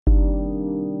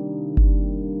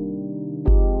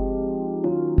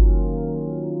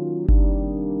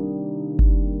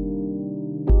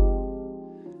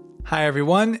Hi,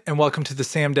 everyone, and welcome to the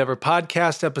Sam Dever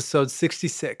Podcast, episode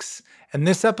 66. In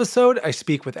this episode, I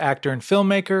speak with actor and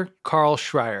filmmaker Karl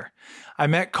Schreyer. I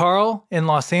met Karl in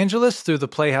Los Angeles through the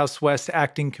Playhouse West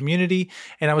acting community,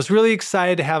 and I was really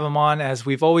excited to have him on as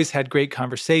we've always had great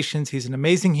conversations. He's an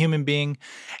amazing human being,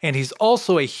 and he's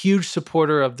also a huge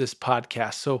supporter of this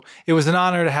podcast. So it was an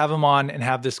honor to have him on and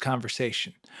have this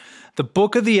conversation. The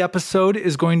book of the episode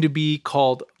is going to be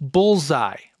called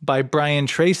Bullseye by Brian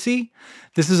Tracy.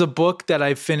 This is a book that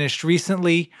I finished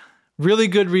recently. Really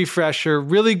good refresher,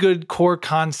 really good core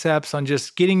concepts on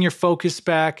just getting your focus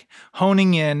back,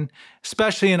 honing in,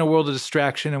 especially in a world of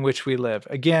distraction in which we live.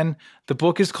 Again, the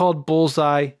book is called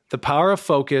Bullseye, The Power of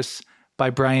Focus by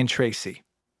Brian Tracy.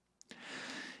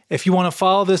 If you want to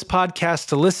follow this podcast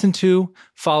to listen to,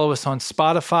 follow us on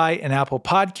Spotify and Apple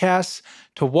Podcasts.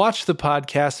 To watch the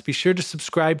podcast, be sure to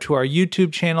subscribe to our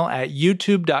YouTube channel at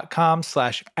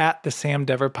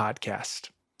youtube.com/@thesamdeverpodcast.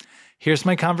 Here's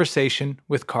my conversation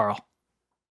with Karl.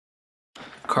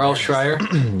 Karl Schreyer.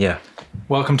 Yeah.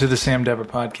 Welcome to the Sam Dever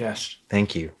Podcast.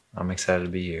 Thank you. I'm excited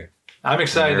to be here. I'm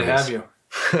excited to have you.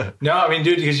 No, I mean,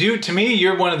 dude, because to me,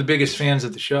 you're one of the biggest fans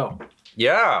of the show.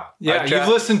 Yeah. You've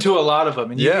listened to a lot of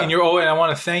them. And and I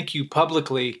want to thank you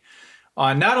publicly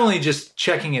on not only just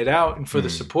checking it out and for the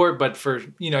support, but for,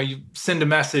 you send a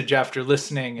message after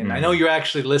listening. And I know you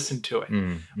actually listened to it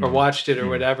or watched it or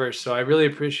whatever. So I really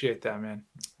appreciate that, man.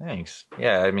 Thanks.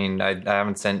 Yeah. I mean, I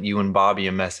haven't sent you and Bobby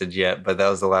a message yet, but that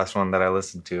was the last one that I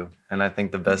listened to. And I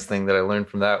think the best thing that I learned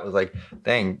from that was like,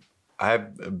 dang,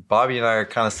 Bobby and I are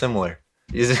kind of similar.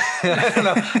 I don't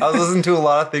know. I was listening to a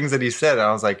lot of things that he said. And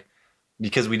I was like,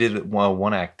 because we did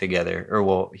one act together,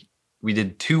 we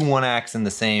did 2 one acts in the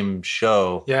same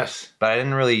show. Yes. But I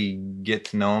didn't really get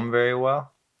to know him very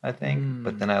well, I think.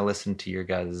 But then I listened to your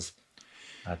guys'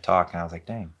 talk, and I was like,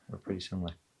 dang, we're pretty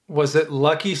similar. Was it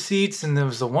Lucky Seats? And there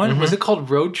was the one, was it called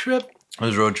Road Trip? It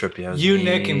was Road Trip, yeah. You,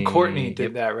 Nick, and Courtney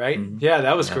did that, right? Yeah,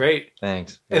 that was great.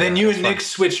 Thanks. And then you and Nick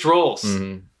switched roles.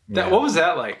 What was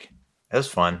that like? It was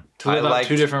fun. To live out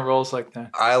 2 different roles like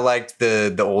that. I liked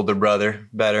the older brother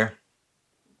better.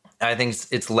 I think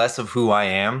it's less of who I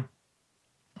am,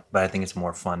 but I think it's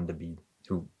more fun to be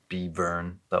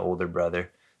Vern, the older brother,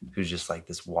 who's just like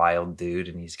this wild dude,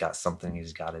 and he's got something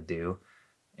he's got to do,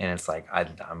 and it's like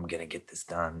I'm gonna get this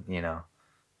done,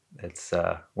 It's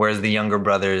whereas the younger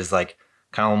brother is like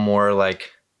kind of more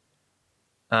like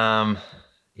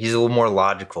he's a little more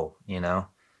logical,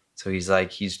 So he's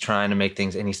trying to make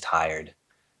things, and he's tired,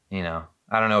 I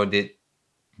don't know. Do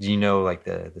you know like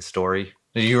the story?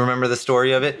 Do you remember the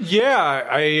story of it? Yeah,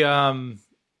 I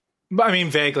mean,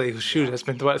 vaguely. Shoot, it's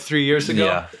been, 3 years ago?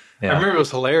 Yeah. I remember it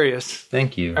was hilarious.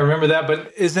 Thank you. I remember that,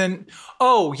 but it was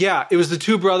the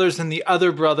 2 brothers and the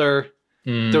other brother.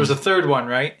 There was a third one,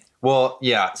 right? Well,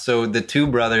 yeah. So the 2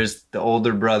 brothers, the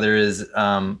older brother is,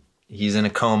 he's in a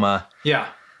coma. Yeah.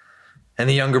 And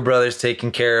the younger brother's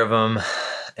taking care of him.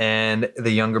 And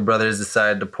the younger brothers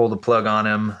decided to pull the plug on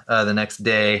him the next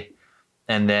day.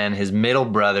 And then his middle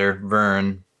brother,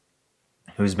 Vern,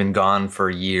 who's been gone for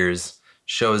years,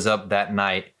 shows up that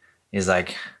night. He's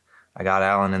like, I got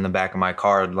Alan in the back of my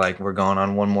car. Like, we're going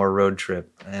on one more road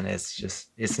trip. And it's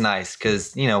nice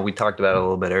because, we talked about it a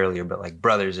little bit earlier, but like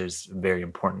brothers is a very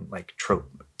important like trope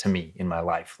to me in my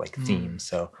life, like theme.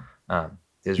 So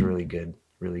there's a really good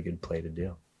play to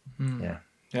do. Yeah.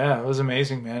 Yeah, it was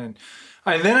amazing, man.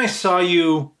 And then I saw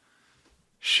you,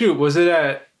 was it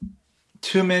at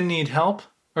 2 Men Need Help?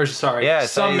 Or sorry,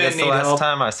 Some Men Need Help. That's the last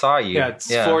time I saw you. Yeah,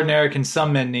 it's Ford and Eric and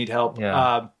Some Men Need Help.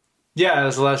 Yeah, that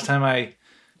was the last time I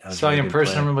saw you in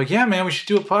person. I'm like, yeah, man, we should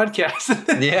do a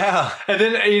podcast. Yeah. And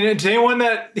then, to anyone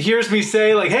that hears me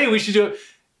say, like, hey, we should do it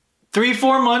 3,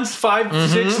 4 months,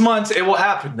 5, 6 months, it will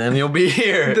happen. Then you'll be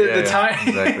here. The time.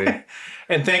 Exactly.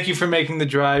 And thank you for making the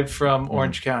drive from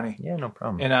Orange County. Yeah, no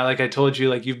problem. And like I told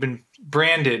you, like, you've been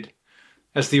branded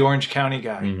as the Orange County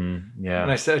guy. Yeah.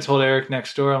 And I told Eric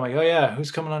next door, I'm like, oh yeah,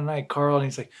 who's coming on tonight? Karl. And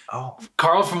he's like, oh,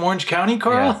 Karl from Orange County,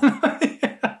 Karl?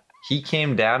 Yeah. He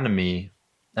came down to me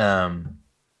during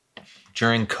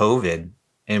COVID,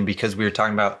 and because we were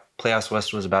talking about Playhouse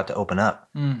West was about to open up,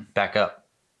 back up.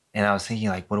 And I was thinking,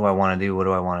 like, what do I want to do? What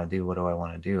do I want to do? What do I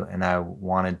want to do? And I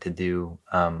wanted to do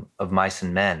Of Mice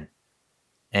and Men.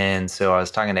 And so I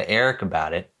was talking to Eric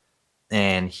about it,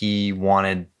 and he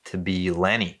wanted to be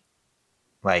Lenny.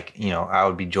 Like, I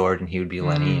would be George and he would be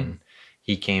Lenny. And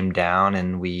he came down,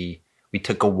 and we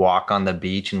took a walk on the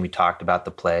beach, and we talked about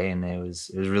the play, and it was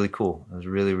really cool. It was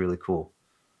really, really cool.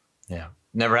 Yeah.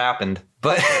 Never happened,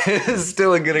 but it's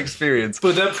still a good experience.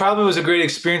 But that probably was a great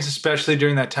experience, especially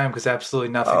during that time, because absolutely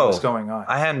nothing was going on.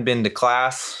 I hadn't been to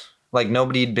class. like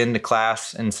nobody had been to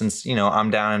class. And since, you know,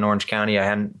 I'm down in Orange County, I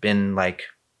hadn't been like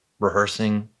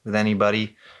rehearsing with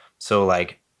anybody. So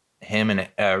like him and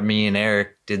me and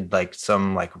Eric did like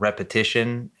some like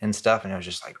repetition and stuff. And I was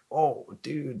just like, oh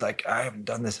dude, like I haven't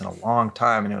done this in a long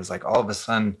time. And it was like, all of a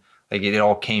sudden, like it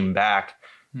all came back.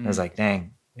 I was like,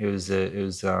 dang, this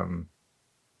is a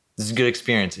good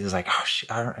experience. It was like, oh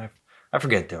shit, I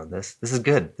forget doing this. This is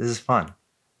good. This is fun.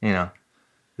 You know,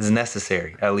 this is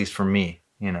necessary, at least for me,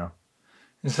 you know.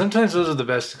 And sometimes those are the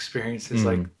best experiences,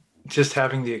 like just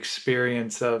having the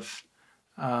experience of,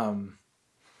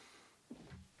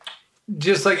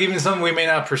 just like even something we may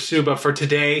not pursue, but for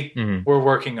today, we're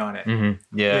working on it.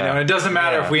 Yeah. You know, and it doesn't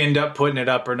matter if we end up putting it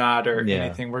up or not or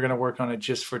anything. We're going to work on it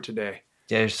just for today.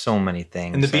 Yeah, there's so many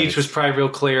things. And the beach was probably real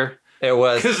clear. It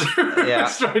was.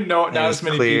 Because not as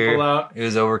many clear. people out. It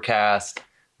was overcast. It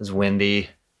was windy.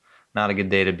 Not a good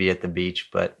day to be at the beach,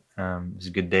 but it was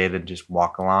a good day to just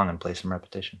walk along and play some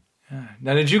repetition. Yeah.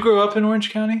 Now, did you grow up in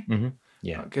Orange County?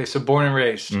 Yeah. Okay, so born and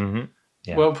raised.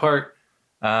 Yeah. What part?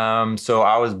 So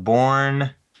I was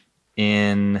born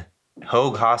in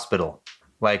Hoag Hospital.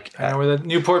 Like I know where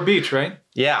Newport Beach, right?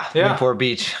 Yeah, Newport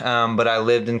Beach. But I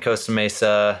lived in Costa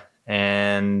Mesa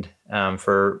and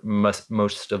for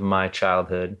most of my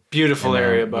childhood. Beautiful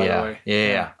area, by the way.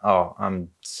 Yeah. Oh, I'm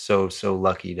so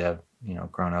lucky to have, you know,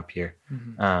 grown up here.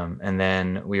 And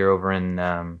then we were over in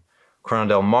Corona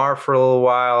del Mar for a little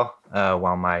while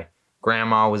my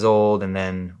grandma was old, and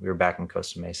then we were back in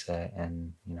Costa Mesa,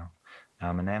 and you know, now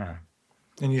I'm in Anaheim.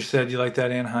 And you said you like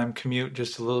that Anaheim commute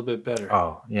just a little bit better.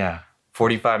 Oh yeah,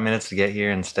 45 minutes to get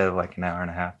here instead of like an hour and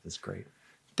a half is great.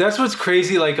 That's what's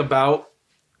crazy, like about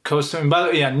Costa. And by the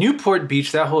way, Newport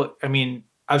Beach.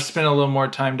 I've spent a little more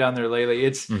time down there lately.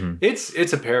 It's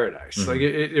a paradise. Like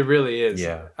it really is.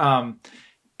 Yeah.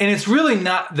 And it's really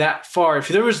not that far. If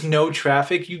there was no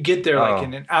traffic, you get there like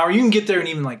in an hour. You can get there in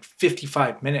even like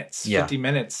 55 minutes, 50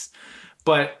 minutes.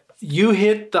 But you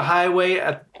hit the highway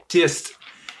at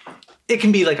it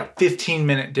can be like a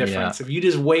 15-minute difference. If you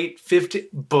just wait 50,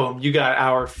 boom, you got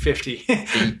hour 50.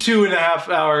 2.5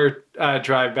 hour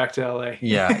drive back to LA.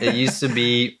 Yeah, it used to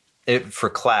be for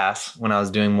class when I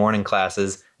was doing morning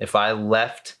classes. If I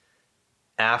left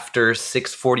after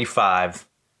 6:45,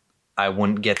 I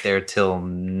wouldn't get there till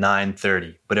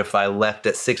 9:30. But if I left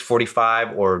at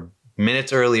 6:45 or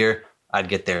minutes earlier, I'd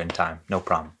get there in time. No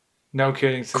problem. No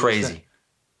kidding. So crazy.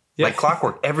 Like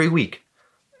clockwork every week.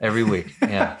 Every week.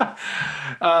 Yeah.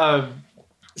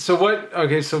 So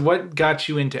what got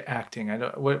you into acting?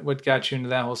 What got you into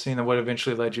that whole scene, and what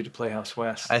eventually led you to Playhouse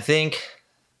West? I think,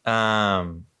 I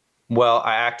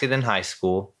acted in high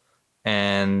school,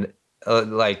 and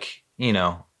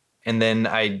and then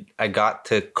I got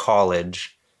to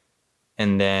college,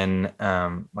 and then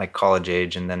college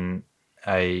age, and then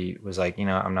I was like,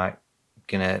 I'm not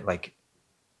gonna like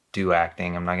do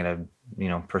acting. I'm not gonna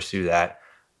pursue that.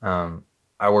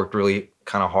 I worked really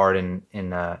kind of hard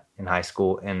in high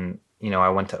school, and I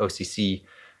went to OCC,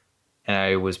 and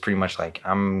I was pretty much like,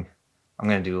 I'm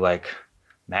gonna do like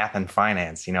math and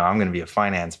finance. I'm gonna be a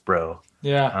finance bro.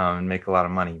 Yeah. And make a lot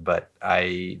of money, but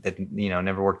that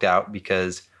never worked out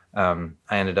because I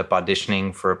ended up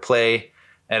auditioning for a play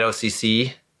at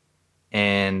OCC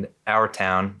and Our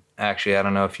Town. Actually, I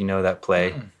don't know if you know that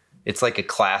play. It's like a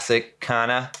classic,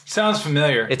 kind of. Sounds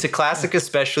familiar. It's a classic,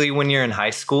 especially when you're in high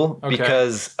school,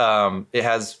 because it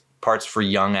has parts for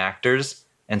young actors.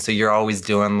 And so you're always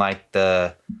doing like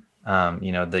the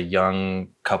young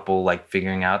couple, like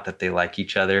figuring out that they like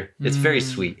each other. It's very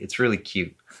sweet. It's really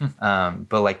cute.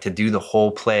 But like to do the whole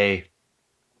play,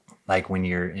 like when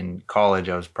you're in college,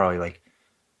 I was probably like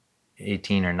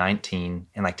 18 or 19.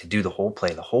 And like to do the whole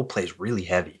play is really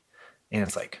heavy. And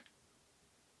it's like,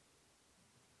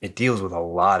 it deals with a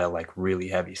lot of like really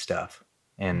heavy stuff,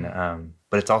 and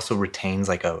but it also retains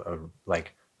like a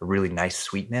really nice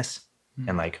sweetness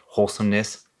and like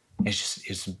wholesomeness.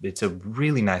 It's a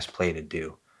really nice play to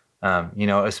do,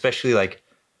 especially like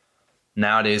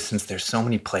nowadays, since there's so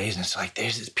many plays, and it's like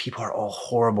people are all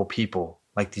horrible people.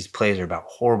 Like these plays are about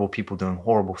horrible people doing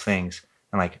horrible things,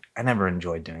 and like I never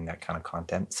enjoyed doing that kind of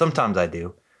content. Sometimes I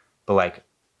do, but like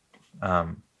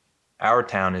Our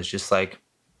Town is just like,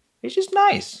 it's just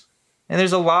nice. And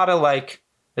there's a lot of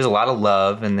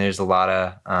love, and there's a lot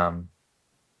of,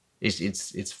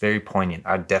 it's very poignant.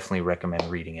 I definitely recommend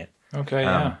reading it. Okay.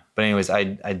 Yeah. But anyways, I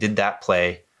did that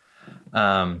play,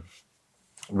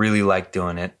 really liked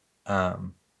doing it.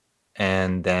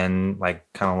 And then like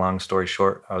kind of long story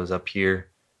short, I was up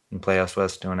here in Playhouse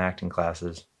West doing acting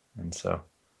classes. And so,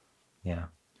 yeah.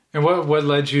 And what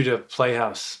led you to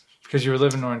Playhouse? Because you were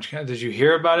living in Orange County. Did you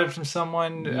hear about it from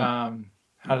someone?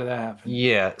 How did that happen?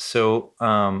 Yeah. So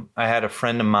I had a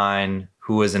friend of mine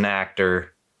who was an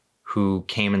actor who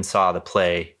came and saw the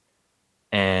play,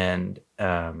 and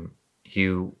he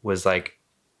was like,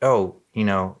 "Oh,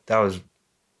 that was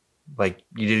like,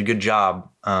 you did a good job.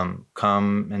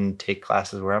 Come and take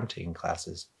classes where I'm taking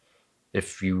classes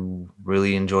if you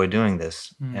really enjoy doing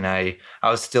this." And I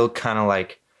was still kind of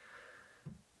like,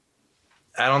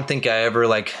 I don't think I ever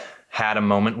like had a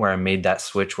moment where I made that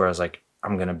switch where I was like,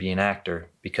 I'm going to be an actor,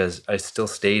 because I still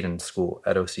stayed in school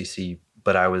at OCC,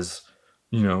 but I was,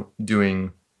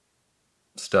 doing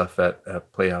stuff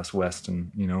at Playhouse West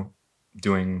and,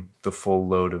 doing the full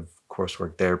load of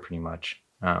coursework there pretty much.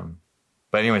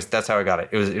 But anyways, that's how I got it.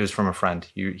 It was from a friend.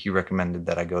 He recommended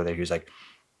that I go there. He was like,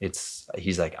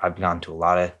 he's like, I've gone to a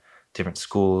lot of different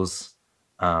schools,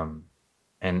 and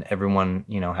everyone,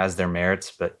 has their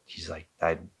merits, but he's like,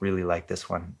 I really like this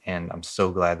one. And I'm so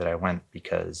glad that I went,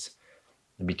 because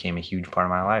it became a huge part of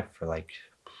my life for like,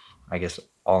 I guess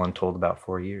all in told about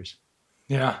 4 years.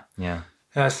 Yeah. Yeah.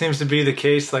 That seems to be the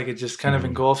case. Like, it just kind of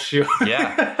engulfs you.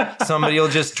 Yeah. Somebody will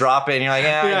just drop it and you're like,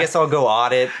 I guess I'll go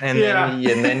audit. And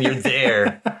then you're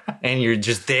there and you're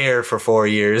just there for 4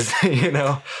 years,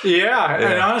 Yeah.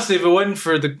 And honestly, if it wasn't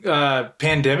for the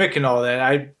pandemic and all that,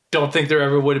 I don't think there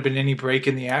ever would have been any break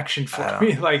in the action for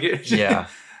me. Like, yeah.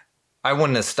 I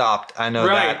wouldn't have stopped. I know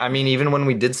that. I mean, even when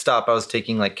we did stop, I was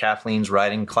taking like Kathleen's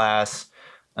writing class.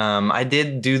 I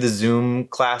did do the Zoom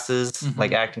classes,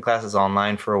 like acting classes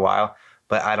online for a while.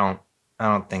 But I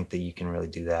don't think that you can really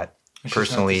do that. It's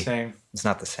Personally, just not the same. It's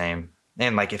not the same.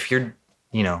 And like, if you're,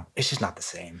 it's just not the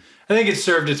same. I think it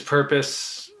served its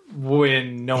purpose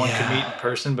when no one could meet in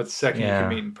person, but the second you can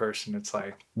meet in person, it's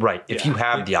like... Right. If you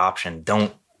have the option,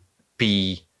 don't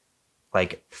be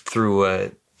like through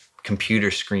a computer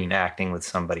screen acting with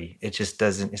somebody. It just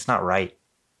doesn't, it's not right.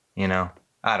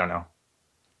 I don't know.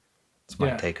 That's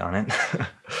my take on it.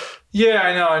 Yeah,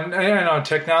 I know. And I know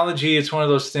technology, it's one of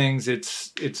those things,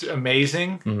 it's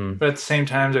amazing. But at the same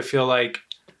time, I feel like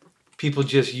people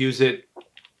just use it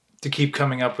to keep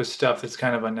coming up with stuff that's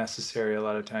kind of unnecessary a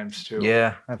lot of times too.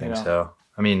 Yeah, I think so.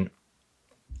 I mean,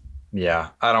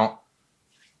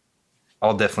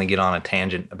 I'll definitely get on a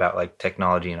tangent about like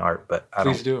technology and art, but I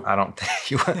don't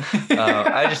think you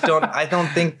I don't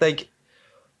think like,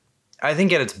 I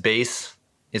think at its base,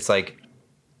 it's like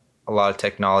a lot of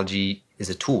technology is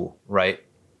a tool, right?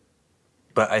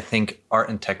 But I think art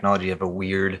and technology have a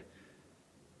weird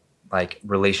like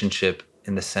relationship,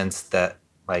 in the sense that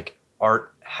like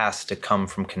art has to come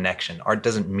from connection. Art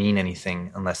doesn't mean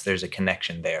anything unless there's a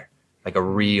connection there, like a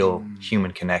real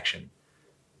human connection.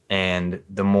 And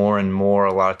the more and more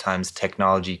a lot of times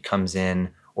technology comes in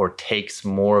or takes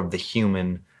more of the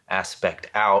human aspect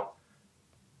out,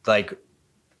 like,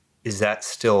 is that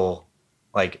still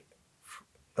like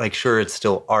sure, it's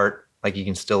still art. Like, you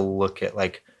can still look at,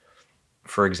 like,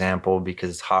 for example, because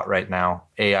it's hot right now,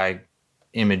 AI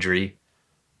imagery.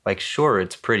 Like, sure,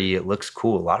 it's pretty. It looks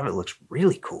cool. A lot of it looks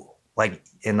really cool. Like,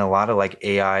 and a lot of like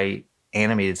AI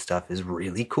animated stuff is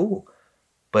really cool.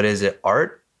 But is it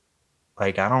art?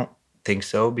 Like, I don't think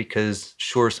so, because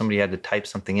sure, somebody had to type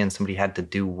something in. Somebody had to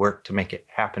do work to make it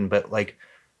happen. But like,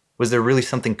 was there really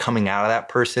something coming out of that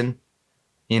person?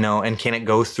 And can it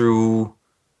go through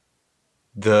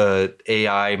the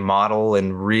AI model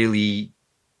and really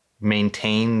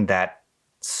maintain that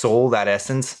soul, that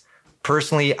essence?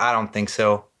 Personally, I don't think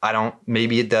so.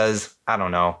 Maybe it does. I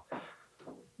don't know.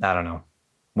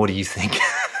 What do you think?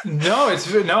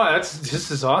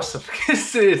 This is awesome.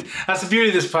 That's the beauty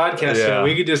of this podcast. Yeah.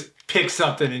 We could just pick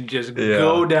something and just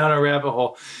go down a rabbit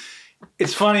hole.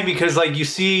 It's funny because like you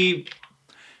see,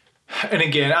 and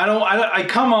again, I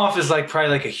come off as like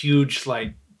probably like a huge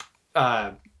like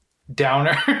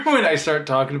downer when I start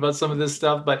talking about some of this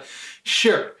stuff, but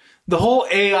sure, the whole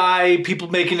AI, people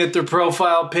making it their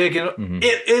profile pic, and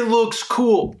it looks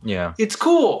cool. Yeah, it's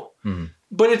cool,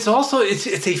 but it's also it's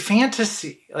a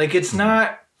fantasy. Like, it's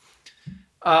not.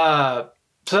 So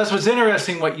that's what's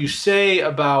interesting. What you say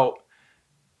about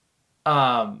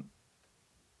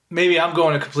maybe I'm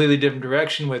going a completely different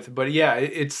direction with it, but yeah,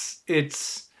 it's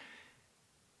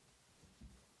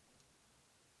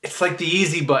like the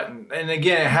easy button. And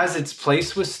again, it has its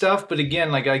place with stuff. But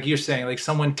again, like you're saying, like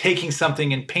someone taking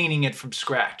something and painting it from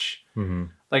scratch.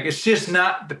 Like, it's just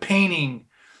not the painting.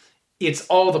 It's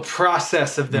all the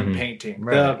process of them painting.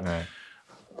 Right.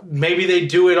 Maybe they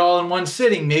do it all in one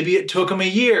sitting. Maybe it took them a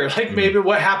year. Like maybe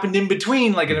what happened in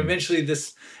between. Like, and eventually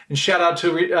this, and shout out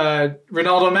to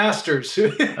Ronaldo Masters,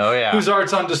 whose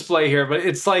art's on display here. But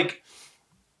it's like,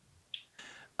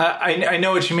 I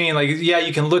know what you mean. Like, yeah,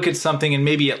 you can look at something and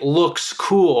maybe it looks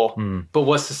cool, but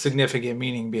what's the significant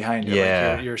meaning behind it?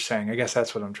 Yeah. Like you're saying. I guess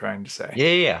that's what I'm trying to say.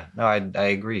 Yeah. No, I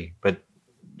agree. But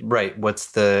right, but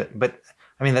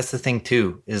I mean, that's the thing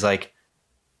too, is like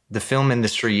the film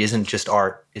industry isn't just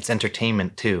art, it's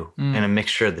entertainment too, and a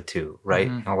mixture of the two, right?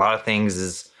 And a lot of things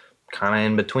is kind of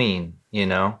in between, you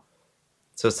know?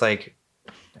 So it's like,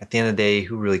 at the end of the day,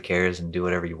 who really cares, and do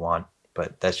whatever you want.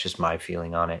 But that's just my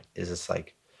feeling on it, is it's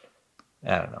like,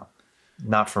 I don't know.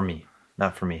 Not for me.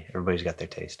 Everybody's got their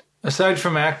taste. Aside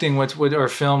from acting, or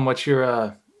film, what's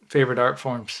your favorite art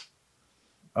forms?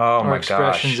 Oh, my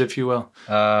expressions, if you will.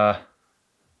 I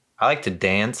like to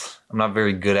dance. I'm not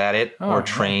very good at it or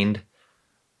trained.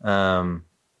 Like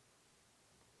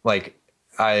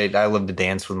I love to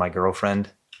dance with my girlfriend.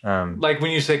 Like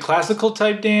when you say classical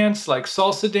type dance, like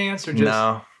salsa dance, or just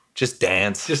no, just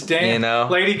dance. Just dance. You know,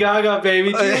 Lady Gaga,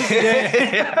 baby.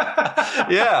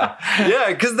 yeah.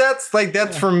 Because that's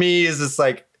for me is it's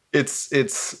like it's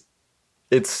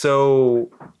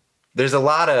so. There's a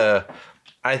lot of,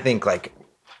 I think, like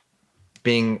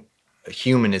being a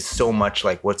human is so much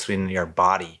like what's in your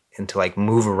body, and to like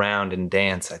move around and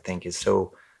dance, I think is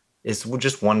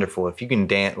just wonderful. If you can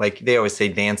dance, like they always say,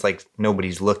 dance like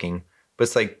nobody's looking, but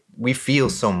it's like we feel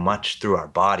so much through our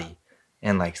body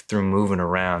and like through moving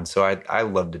around. So I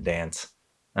love to dance.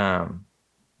 Not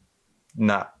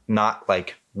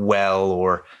like well,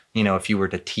 or you know, if you were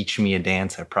to teach me a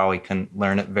dance, I probably couldn't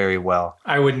learn it very well.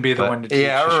 I wouldn't be the one to teach.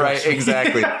 Yeah, right.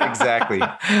 Exactly.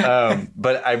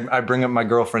 But I bring up my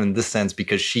girlfriend in this sense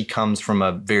because she comes from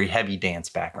a very heavy dance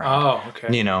background. Oh,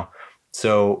 okay. You know,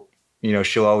 so, you know,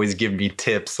 she'll always give me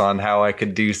tips on how I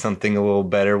could do something a little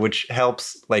better, which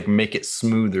helps like make it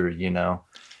smoother, you know?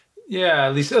 Yeah,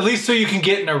 at least so you can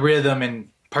get in a rhythm and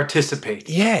participate.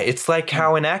 Yeah, it's like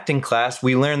how in acting class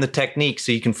we learn the technique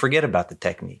so you can forget about the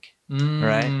technique.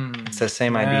 Right? It's the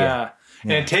same idea. Yeah.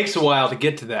 And it takes a while to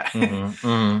get to that.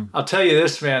 I'll tell you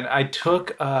this, man. I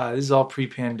took, this is all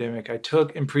pre-pandemic, I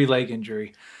took in pre-leg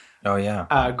injury. Oh, yeah.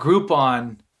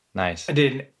 Groupon. Nice. I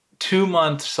did a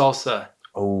 2-month salsa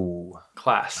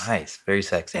class. Nice. Very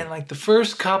sexy. And like the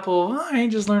first couple, I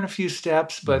just learned a few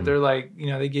steps, but they're like, you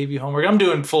know, they gave you homework. I'm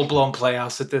doing full-blown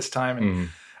Playhouse at this time. And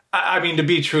I mean, to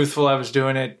be truthful, I was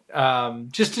doing it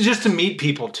just to meet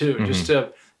people too,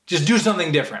 just do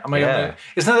something different. I'm like,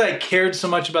 it's not that I cared so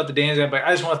much about the dancing, but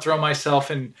I just want to throw myself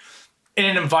in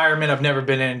an environment I've never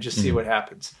been in and just see what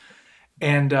happens.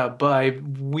 And by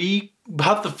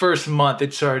about the first month,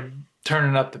 it started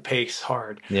turning up the pace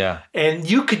hard. Yeah. And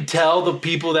you could tell the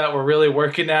people that were really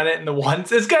working at it and the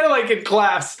ones, it's kind of like in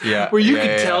class where you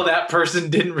could tell that person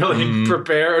didn't really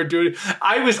prepare or do it.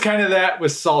 I was kind of that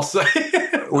with salsa.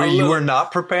 Where you were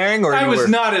not preparing, or I was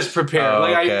not as prepared.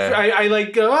 I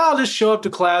like go, I'll just show up to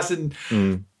class, and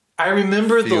I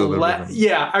remember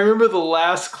I remember the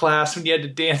last class when you had to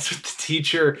dance with the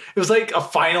teacher. It was like a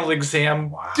final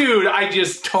exam. Wow. Dude, I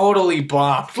just totally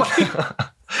bombed. Like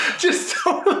just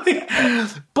totally.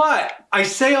 But I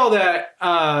say all that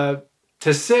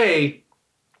to say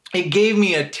it gave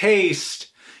me a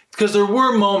taste, because there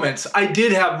were moments. I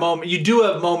did have moments. You do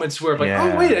have moments where like,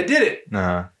 oh wait, I did it.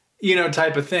 You know,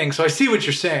 type of thing. So I see what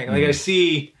you're saying. Like I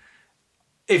see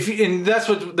and that's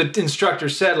what the instructor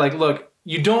said. Like, look,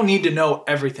 you don't need to know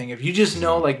everything. If you just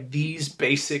know like these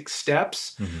basic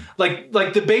steps, like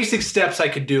the basic steps I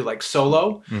could do like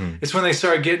solo. It's when they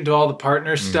started getting to all the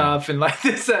partner stuff and like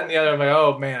this, that, and the other. I'm like,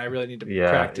 oh man, I really need to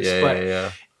practice.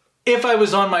 But if I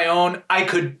was on my own, I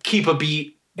could keep a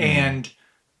beat and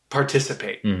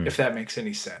participate, if that makes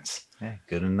any sense. Yeah,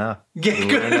 good enough. Yeah,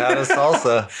 good enough of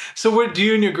salsa. So what do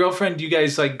you and your girlfriend, do you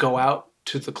guys like go out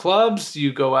to the clubs? Do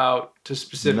you go out to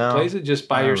specific places just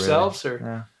by yourselves? Really. Or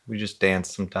yeah, we just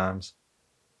dance sometimes.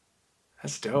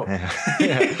 That's dope. Yeah.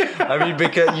 I mean,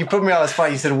 because you put me on the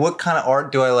spot. You said, what kind of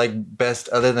art do I like best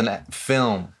other than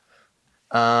film?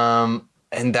 And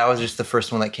that was just the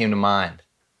first one that came to mind.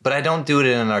 But I don't do it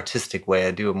in an artistic way.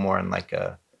 I do it more in like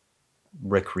a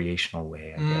recreational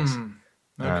way, I guess.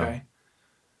 Okay.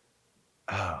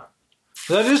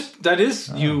 That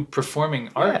is you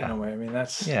performing art in a way. I mean,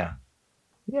 that's yeah.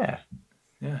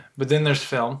 But then there's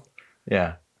film.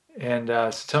 Yeah. And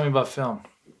so tell me about film.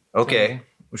 Okay,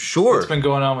 sure. What's been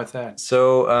going on with that?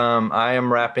 So I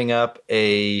am wrapping up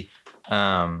a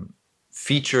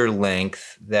feature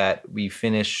length that we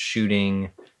finished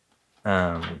shooting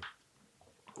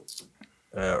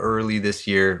early this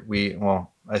year.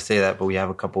 I say that, but we have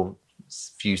a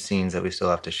few scenes that we still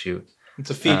have to shoot. It's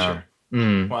a feature.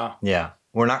 Wow. Yeah.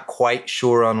 We're not quite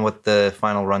sure on what the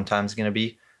final runtime is going to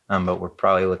be, but we're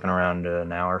probably looking around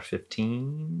an hour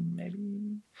 15,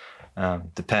 maybe.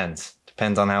 Depends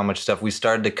depends on how much stuff. We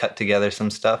started to cut together some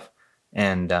stuff,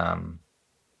 and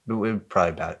it was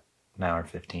probably about an hour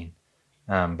 15.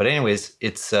 But anyways,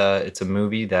 it's a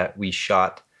movie that we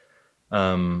shot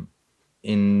in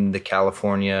the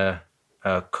California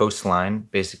coastline.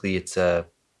 Basically, it's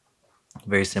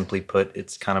very simply put,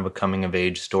 it's kind of a coming of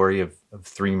age story of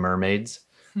three mermaids.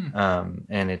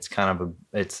 And it's kind of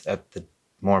it's at the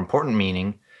more important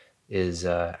meaning is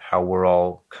how we're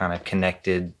all kind of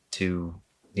connected to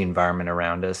the environment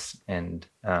around us. And,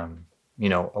 you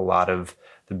know, a lot of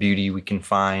the beauty we can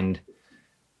find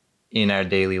in our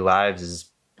daily lives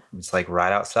it's like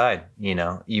right outside, you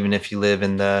know, even if you live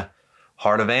in the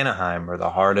heart of Anaheim or the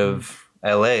heart of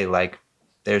LA, like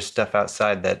there's stuff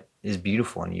outside that is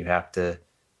beautiful and you have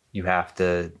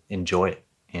to enjoy it,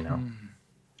 you know?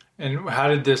 And how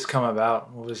did this come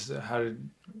about?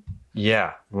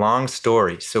 Yeah, long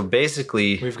story. So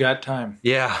basically, we've got time.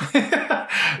 Yeah.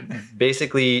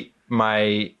 Basically,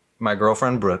 my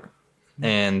girlfriend Brooke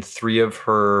and three of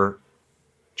her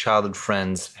childhood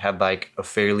friends had like a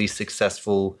fairly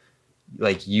successful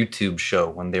like YouTube show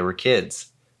when they were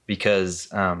kids. Because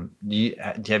have you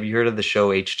heard of the show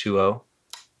H2O?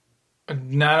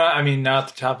 Not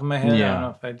off the top of my head. Yeah. I don't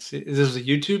know if I'd see. Is this a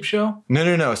YouTube show?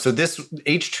 No. So this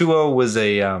H2O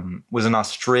was an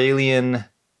Australian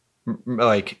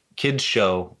like kids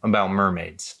show about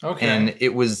mermaids. Okay. And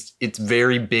it's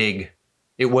very big.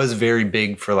 It was very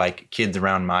big for like kids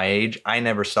around my age. I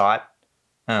never saw it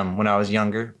when I was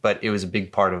younger, but it was a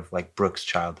big part of like Brooke's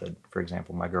childhood, for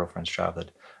example, my girlfriend's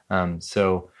childhood.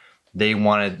 So they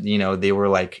wanted, you know, they were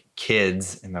like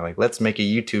kids and they're like, let's make a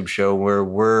YouTube show where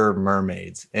we're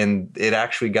mermaids. And it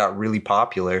actually got really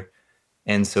popular.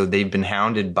 And so they've been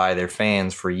hounded by their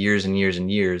fans for years and years and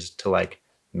years to like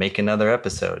make another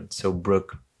episode. So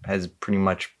Brooke has pretty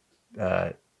much,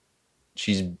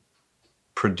 she's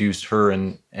produced her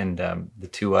and the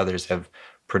two others have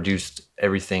produced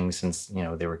everything since, you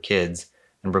know, they were kids.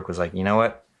 And Brooke was like, you know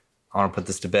what? I want to put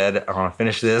this to bed. I want to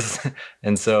finish this.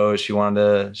 And so she wanted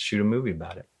to shoot a movie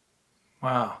about it.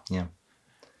 Wow. Yeah.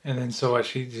 And then so what?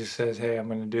 She just says, hey, I'm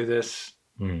going to do this.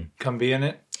 Come be in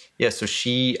it? Yeah. So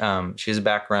she has a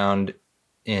background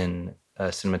in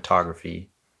cinematography,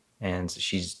 and so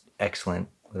she's excellent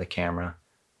with a camera.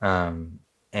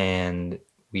 And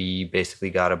we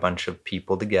basically got a bunch of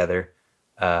people together.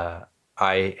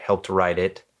 I helped write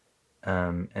it.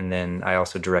 And then I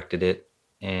also directed it,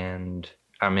 and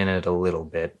I'm in it a little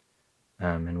bit,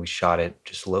 and we shot it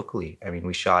just locally. I mean,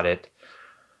 we shot it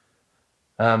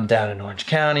down in Orange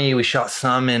County. We shot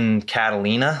some in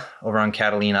Catalina, over on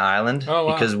Catalina Island,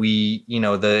 because the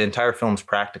entire film's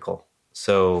practical.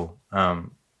 So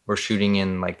we're shooting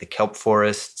in like the kelp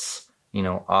forests, you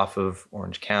know, off of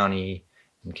Orange County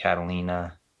in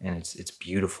Catalina, and it's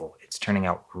beautiful. It's turning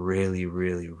out really,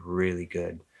 really, really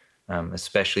good.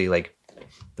 Especially like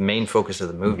the main focus of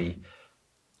the movie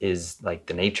is like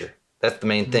the nature. That's the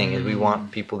main thing is we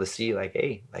want people to see like,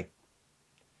 hey, like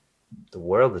the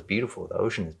world is beautiful. The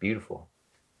ocean is beautiful.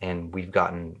 And we've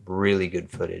gotten really good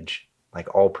footage,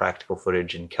 like all practical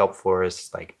footage in kelp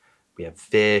forests. Like we have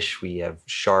fish, we have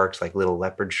sharks, like little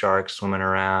leopard sharks swimming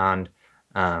around.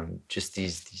 Just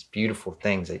these beautiful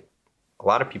things that a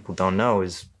lot of people don't know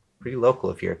is pretty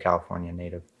local if you're a California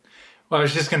native. Well, I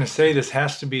was just going to say this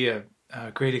has to be a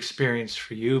great experience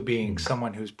for you being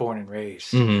someone who's born and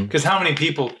raised. Because how many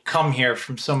people come here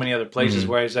from so many other places,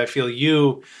 whereas I feel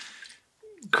you,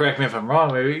 correct me if I'm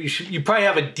wrong, you probably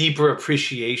have a deeper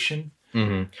appreciation.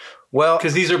 Well,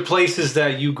 because these are places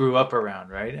that you grew up around,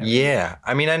 right?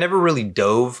 I mean, I never really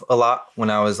dove a lot when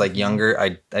I was like younger.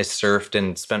 I surfed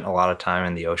and spent a lot of time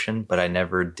in the ocean, but I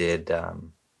never did.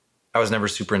 I was never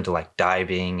super into like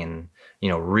diving and, you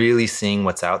know, really seeing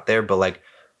what's out there. But like,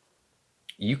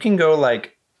 you can go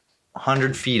like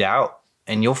 100 feet out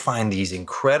and you'll find these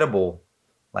incredible,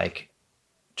 like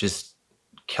just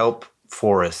kelp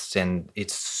forests, and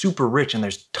it's super rich, and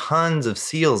there's tons of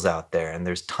seals out there, and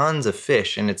there's tons of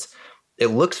fish, and it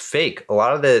looks fake. A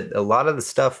lot of the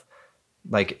stuff,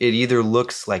 like it either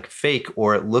looks like fake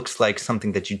or it looks like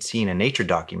something that you'd see in a nature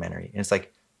documentary. And it's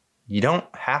like, you don't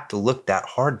have to look that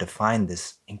hard to find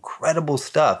this incredible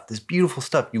stuff, this beautiful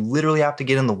stuff. You literally have to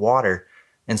get in the water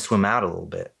and swim out a little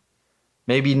bit.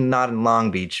 Maybe not in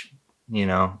Long Beach, you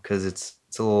know, because it's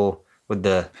a little with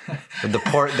the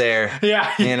port there,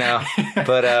 you know.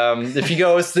 But if you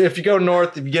go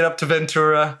north, if you get up to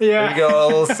Ventura, you go a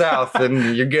little south,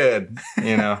 and you're good,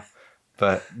 you know.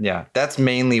 But yeah, that's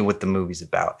mainly what the movie's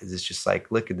about. Is it's just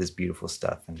like, look at this beautiful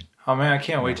stuff. And oh man, I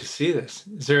can't wait to see this.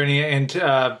 Is there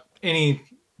any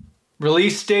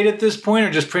release date at this point,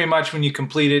 or just pretty much when you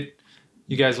complete it?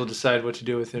 you guys will decide what to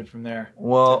do with it from there.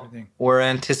 Well, we're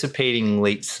anticipating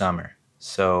late summer.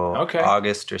 So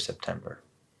August or September.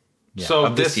 Yeah, so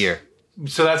of this year.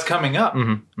 So that's coming up.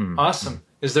 Mm-hmm. Awesome. Mm-hmm.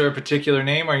 Is there a particular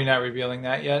name? Or are you not revealing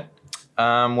that yet?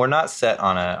 We're not set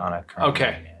on a current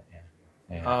name yet.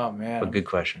 Yeah. Oh man. But good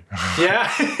question. Yeah.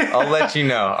 I'll let you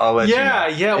know.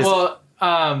 Yeah. Well,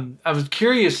 I was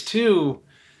curious too.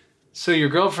 So your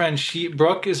girlfriend,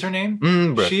 Brooke is her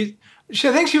name? Brooke. She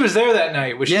I think she was there that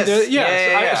night. Was yes. she there?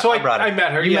 Yeah. So I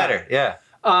met her. You met her, yeah.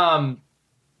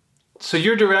 So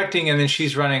you're directing and then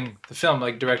she's running the film,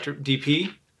 like director,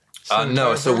 DP?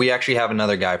 No, so we actually have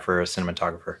another guy for a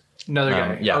cinematographer. Another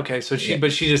guy. Yeah. Okay, so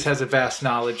but she just has a vast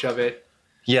knowledge of it.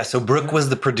 Yeah, so Brooke was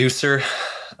the producer,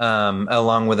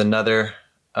 along with another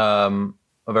of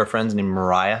our friends named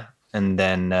Mariah, and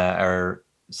then our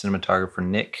cinematographer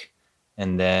Nick.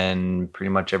 And then pretty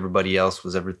much everybody else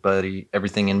was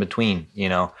everything in between. You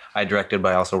know, I directed,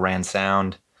 but I also ran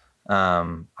sound.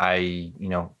 There's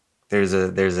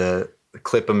a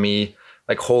clip of me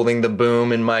like holding the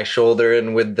boom in my shoulder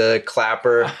and with the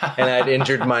clapper, and I'd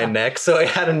injured my neck, so I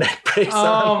had a neck brace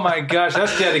on. Oh my gosh,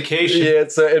 that's dedication. Yeah,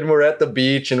 and we're at the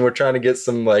beach and we're trying to get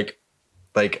some like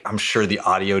I'm sure the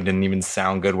audio didn't even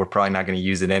sound good. We're probably not going to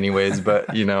use it anyways, but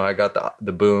I got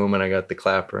the boom and I got the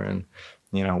clapper, and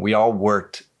we all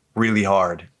worked really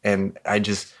hard. And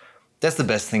that's the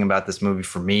best thing about this movie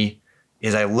for me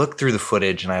is I look through the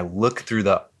footage and I look through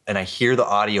and I hear the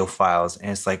audio files,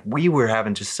 and it's like we were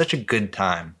having just such a good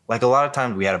time. Like a lot of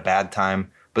times we had a bad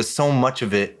time, but so much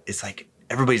of it is like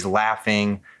everybody's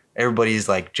laughing, everybody's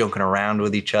like joking around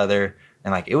with each other.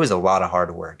 And like, it was a lot of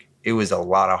hard work.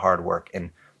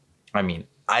 And I mean,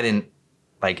 I didn't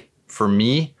for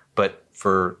me, but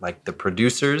for like the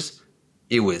producers,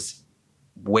 it was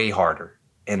way harder.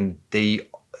 And they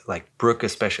Brooke,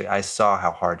 especially, I saw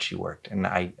how hard she worked, and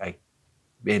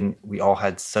and we all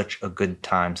had such a good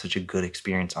time, such a good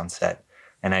experience on set.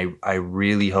 And I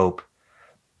really hope,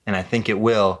 and I think it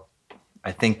will,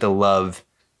 I think the love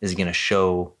is going to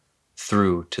show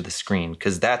through to the screen,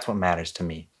 because that's what matters to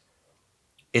me.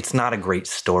 It's not a great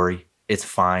story. It's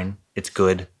fine. It's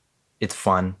good. It's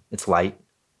fun. It's light.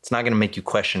 It's not going to make you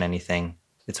question anything.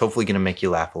 It's hopefully going to make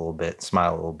you laugh a little bit,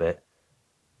 smile a little bit.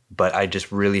 But I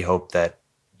just really hope that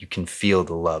you can feel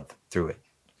the love through it.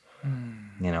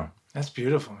 That's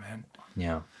beautiful, man.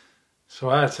 Yeah. So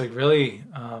it's like really.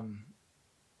 And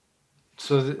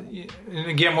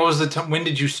again, what was the time? When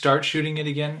did you start shooting it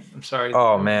again? I'm sorry.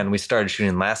 Oh man, we started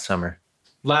shooting last summer.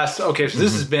 So this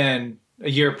has been a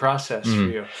year process for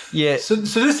you. Yeah. So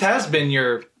this has been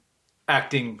your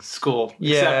acting school.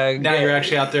 Yeah. Now you're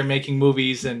actually out there making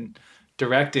movies and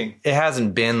directing. It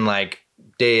hasn't been like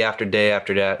day after day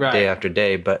after day, right. Day after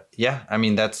day, but yeah, I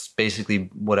mean that's basically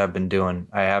what I've been doing.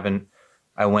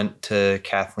 I went to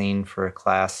Kathleen for a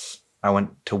class. I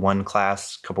went to one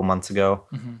class a couple months ago.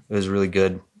 Mm-hmm. It was really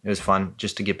good. It was fun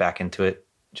just to get back into it,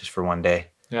 just for one day.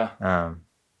 Yeah.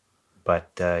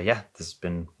 But this has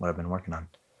been what I've been working on.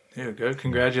 Yeah, good.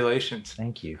 Congratulations.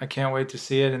 Thank you. I can't wait to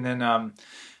see it. And then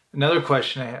another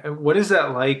question: what is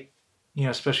that like?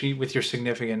 Especially with your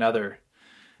significant other,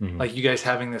 like you guys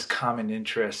having this common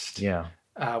interest. Yeah.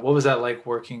 What was that like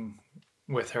working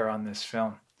with her on this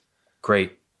film?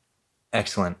 Great.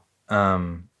 Excellent.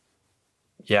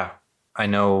 Yeah, I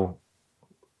know.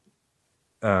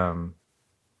 I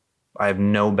have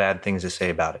no bad things to say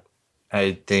about it.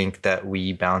 I think that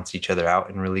we balance each other out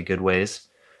in really good ways.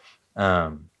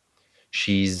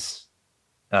 She's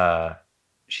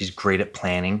great at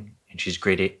planning, and she's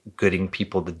great at getting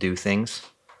people to do things,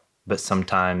 but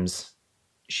sometimes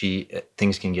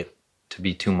things can get to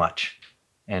be too much.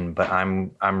 But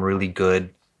I'm really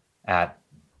good at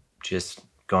just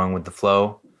going with the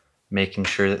flow, making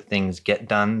sure that things get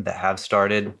done that have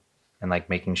started, and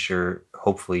making sure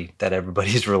hopefully that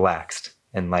everybody's relaxed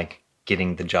and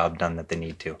getting the job done that they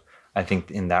need to. I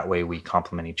think in that way we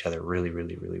complement each other really,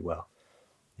 really, really well.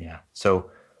 Yeah.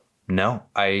 So no,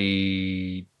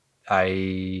 I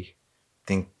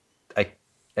think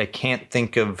I can't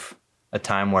think of a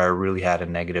time where I really had a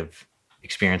negative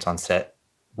experience on set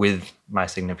with my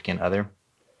significant other.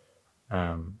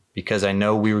 Because I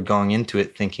know we were going into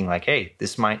it thinking hey,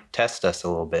 this might test us a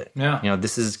little bit. Yeah.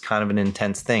 This is kind of an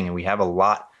intense thing, and we have a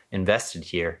lot invested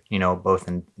here, both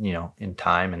in, in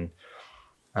time and,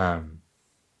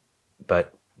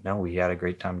 but no, we had a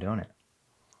great time doing it.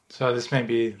 So this may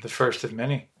be the first of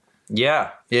many.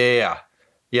 Yeah.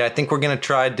 I think we're going to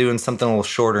try doing something a little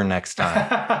shorter next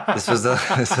time. This was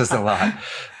a lot.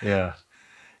 Yeah.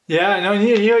 Yeah. No,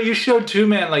 you showed too,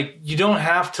 man, you don't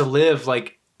have to live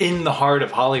in the heart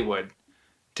of Hollywood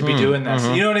to be doing this.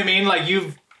 Mm-hmm. You know what I mean?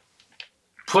 You've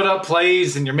put up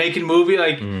plays and you're making movie.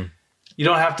 Like, you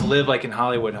don't have to live like in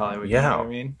Hollywood. Yeah. You know what I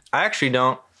mean? I actually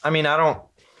don't. I mean, I don't.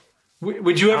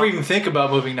 Would you ever even think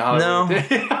about moving to Hollywood?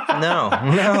 No.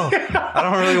 I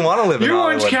don't really want to live in Hollywood. You're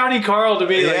Orange County Carl to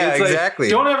me. Like, yeah, it's exactly.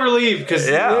 Like, don't ever leave because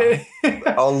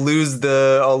I'll lose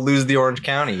the Orange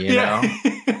County. You know.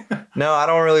 No, I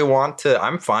don't really want to.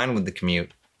 I'm fine with the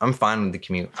commute.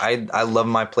 I love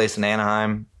my place in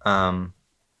Anaheim.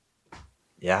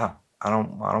 Yeah, I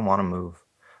don't want to move.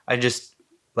 I just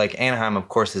like Anaheim, of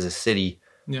course, is a city.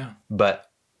 Yeah. But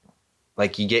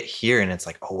like you get here and it's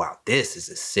like, oh wow, this is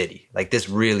a city. Like this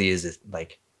really is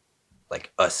like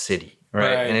a city,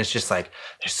 right? And it's just like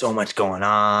there's so much going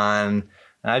on.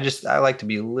 And I like to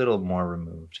be a little more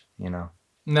removed, you know.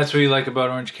 And that's what you like about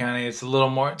Orange County. It's a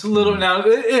little now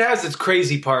it has its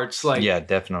crazy parts, like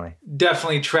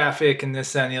definitely traffic and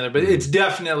this, that, and the other. But it's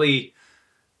definitely,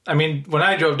 I mean, when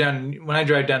I drive down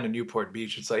to Newport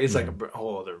Beach, it's like a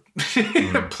whole other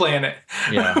planet.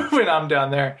 Yeah. When I'm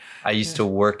down there. I used to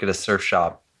work at a surf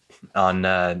shop in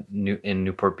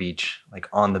Newport Beach, like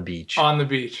on the beach. On the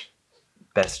beach.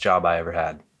 Best job I ever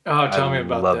had. Oh, tell me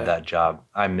about that. I love that job.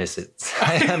 I miss it.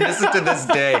 I miss it to this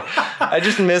day. I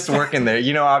just miss working there.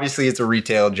 You know, obviously it's a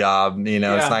retail job. You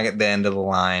know, it's not at the end of the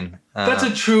line. That's a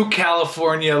true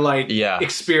California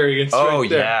experience. Oh, right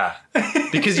there. Yeah.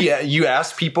 Because you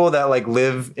ask people that like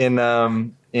live in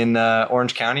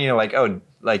Orange County, you're like, oh,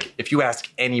 like if you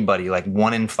ask anybody, like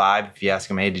 1 in 5, if you ask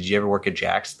them, hey, did you ever work at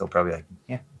Jack's? They'll probably be like,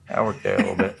 yeah. I worked there a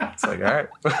little bit. It's like, all right.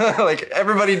 Like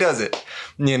everybody does it,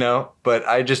 you know, but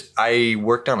I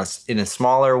worked in a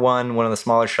smaller one of the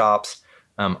smaller shops,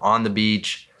 on the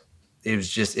beach.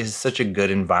 It's such a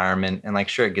good environment. And like,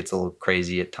 sure, it gets a little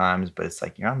crazy at times, but it's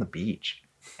like, you're on the beach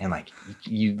and like,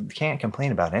 you can't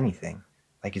complain about anything.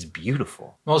 Like it's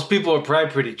beautiful. Most people are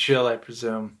probably pretty chill, I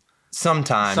presume.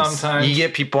 Sometimes you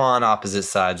get people on opposite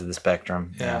sides of the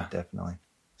spectrum. Yeah, definitely.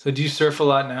 So do you surf a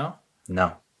lot now?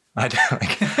 No. I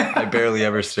barely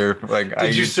ever surf. Like,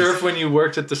 did you surf when you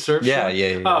worked at the surf shop?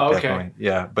 Yeah. Oh, okay. Definitely.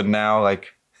 Yeah, but now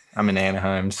like I'm in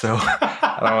Anaheim, so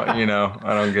I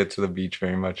don't get to the beach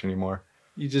very much anymore.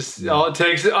 You just all it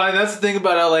takes. That's the thing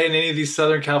about LA and any of these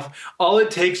Southern California. All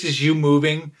it takes is you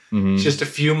moving just a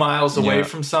few miles away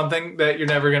from something that you're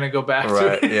never going to go back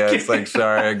to. Yeah, it's like,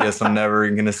 sorry, I guess I'm never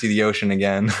going to see the ocean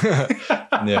again.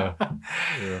 Yeah.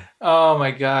 Oh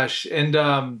my gosh,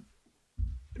 and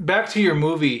back to your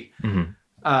movie.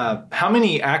 How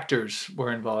many actors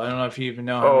were involved? I don't know if you even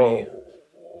know how many.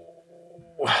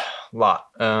 A lot.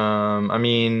 I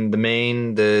mean,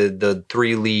 the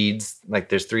 3 leads. Like,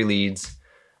 there's 3 leads.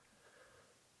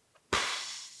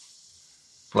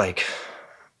 Like,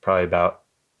 probably about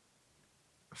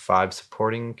 5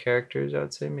 supporting characters, I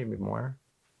would say, maybe more.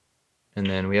 And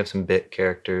then we have some bit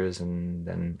characters and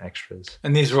then extras.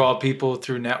 And these were all people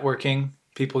through networking,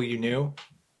 people you knew?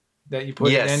 That you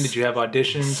put it in? Did you have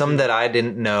auditions? Some that I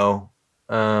didn't know.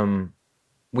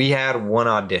 We had one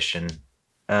audition,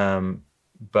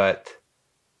 but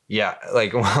yeah,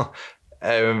 like, well,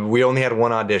 we only had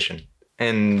one audition,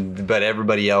 but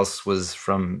everybody else was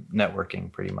from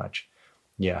networking pretty much.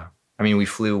 Yeah. I mean, we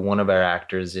flew one of our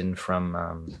actors in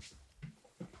from,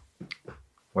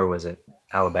 where was it?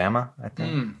 Alabama, I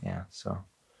think. Yeah. So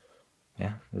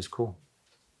yeah, it was cool.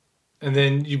 And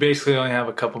then you basically only have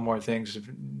a couple more things to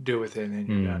do with it, and then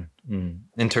you're done.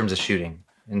 In terms of shooting,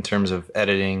 in terms of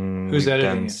editing, who's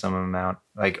editing? Done some amount.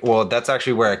 Like, well, that's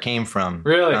actually where I came from.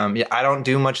 Really? Yeah, I don't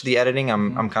do much of the editing.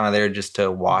 I'm kind of there just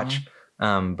to watch.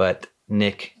 But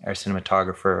Nick, our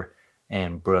cinematographer,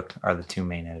 and Brooke are the 2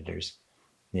 main editors.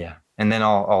 Yeah, and then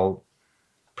I'll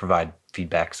provide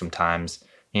feedback sometimes.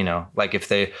 You know, like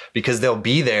because they'll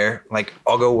be there. Like,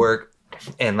 I'll go work,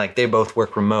 and like they both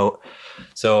work remote,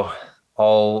 so.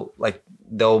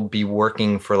 They'll be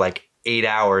working for like 8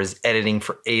 hours, editing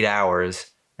for 8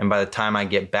 hours, and by the time I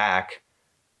get back,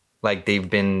 like they've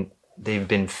been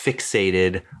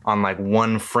fixated on like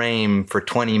one frame for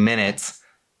 20 minutes,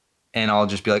 and I'll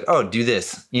just be like, oh, do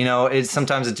this. You know,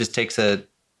 sometimes it just takes a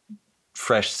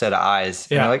fresh set of eyes.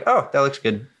 Yeah. And they're like, oh, that looks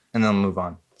good, and then I'll move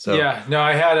on. So yeah, no,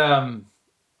 I had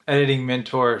editing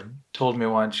mentor told me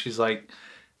once. She's like,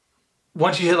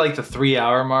 once you hit like the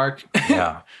 3-hour mark,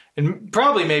 yeah. And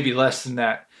probably maybe less than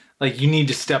that, like you need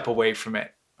to step away from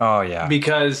it. Oh yeah.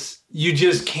 Because you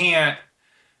just can't,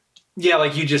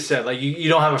 like you just said, like you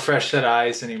don't have a fresh set of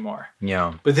eyes anymore.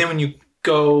 Yeah. But then when you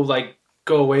go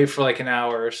away for like an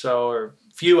hour or so or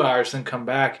a few hours and come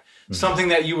back, something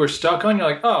that you were stuck on, you're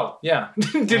like, oh yeah.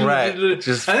 Right. I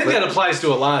think that applies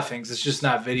to a lot of things. It's just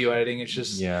not video editing. It's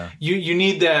just, you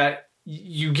need that.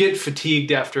 You get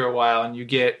fatigued after a while and you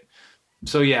get,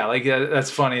 So yeah, like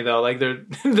that's funny though. Like they're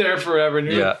there forever. And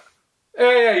you're Yeah. like,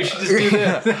 oh yeah, you should just do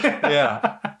this.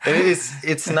 Yeah.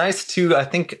 It's nice too. I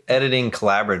think editing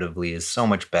collaboratively is so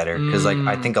much better because like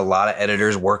I think a lot of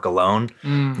editors work alone,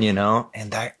 you know,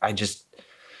 and that I just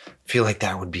feel like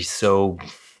that would be so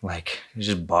like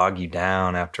just bog you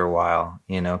down after a while,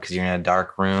 you know, because you're in a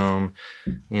dark room,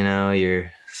 you know,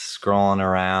 you're scrolling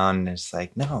around. And it's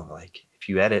like, no, like if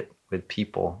you edit with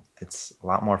people, it's a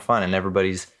lot more fun, and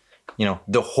everybody's, you know,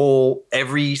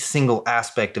 every single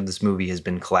aspect of this movie has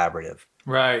been collaborative.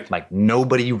 Right. Like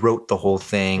nobody wrote the whole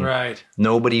thing. Right.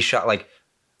 Nobody shot like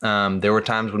there were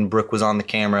times when Brooke was on the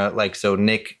camera. Like, so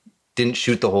Nick didn't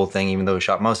shoot the whole thing, even though he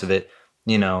shot most of it.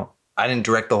 You know, I didn't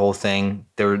direct the whole thing.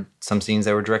 There were some scenes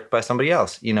that were directed by somebody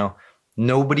else. You know,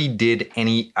 nobody did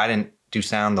I didn't do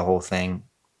sound the whole thing.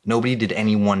 Nobody did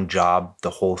any one job the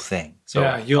whole thing. So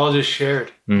yeah, you all just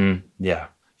shared. Yeah.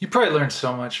 You probably learned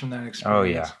so much from that experience. Oh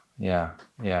yeah.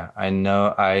 Yeah. I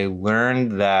know. I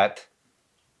learned that.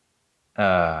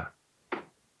 Oh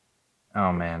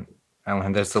man, I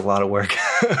learned that's a lot of work.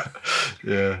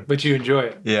 Yeah, but you enjoy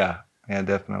it. Yeah,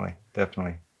 definitely.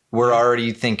 We're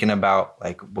already thinking about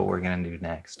like what we're gonna do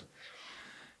next.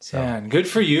 So yeah, and good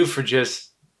for you for just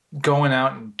going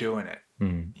out and doing it.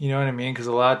 You know what I mean? Because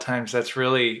a lot of times that's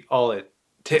really all it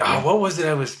takes. Oh, what was it?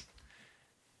 It was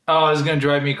gonna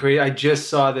drive me crazy. I just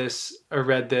saw this or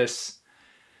read this.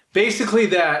 Basically,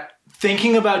 that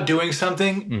thinking about doing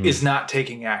something is not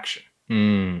taking action.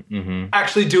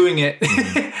 Actually doing it,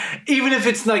 even if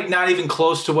it's like not even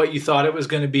close to what you thought it was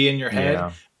going to be in your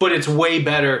head, but it's way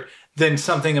better than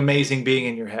something amazing being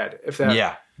in your head. If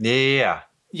that,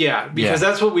 because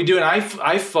that's what we do, and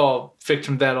I fall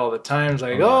victim to that all the time. It's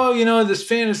like, you know, this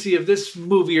fantasy of this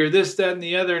movie or this, that, and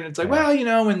the other, and it's like, well, you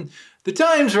know, when the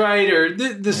time's right or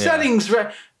the setting's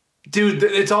right. Dude,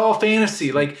 it's all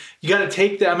fantasy. Like, you got to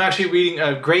take that. I'm actually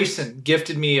reading, Grayson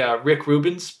gifted me Rick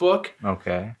Rubin's book.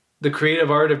 Okay. The Creative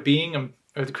Art of Being,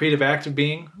 or The Creative Act of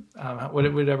Being,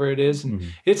 whatever it is.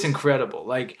 And it's incredible.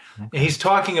 Like, and he's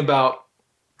talking about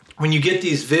when you get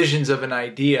these visions of an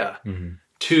idea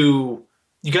you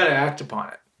got to act upon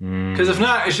it. Because if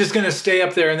not, it's just going to stay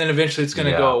up there and then eventually it's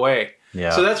going to go away. Yeah.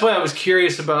 So that's why I was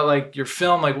curious about like your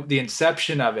film, like the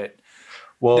inception of it.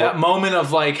 Well, that moment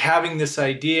of like having this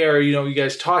idea or, you know, you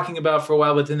guys talking about for a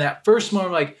while, but then that first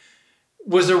moment, like,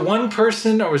 was there one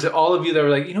person or was it all of you that were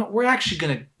like, you know, we're actually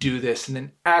going to do this, and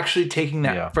then actually taking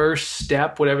that first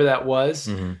step, whatever that was,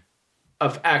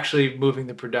 of actually moving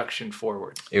the production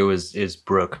forward? It's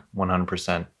Brooke,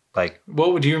 100%. Like,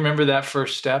 do you remember that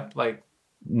first step? Like,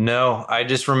 no, I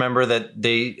just remember that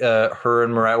they, her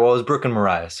and Mariah, well, it was Brooke and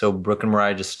Mariah. So Brooke and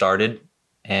Mariah just started,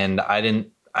 and I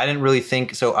didn't really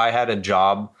think, so I had a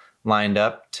job lined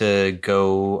up to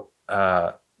go,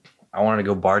 I wanted to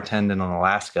go bartend in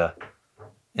Alaska.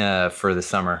 For the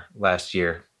summer last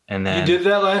year. And then you did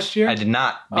that last year? I did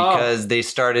not, because they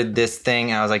started this thing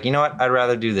and I was like, you know what? I'd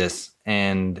rather do this.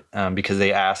 And because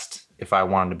they asked if I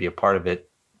wanted to be a part of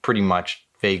it, pretty much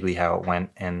vaguely how it went.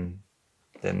 And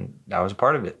then I was a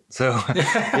part of it. So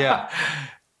yeah.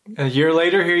 A year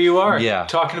later, here you are. Yeah.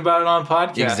 Talking about it on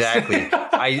podcast. Exactly.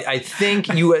 I think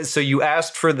you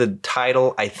asked for the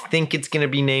title. I think it's going to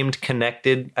be named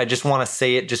Connected. I just want to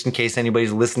say it just in case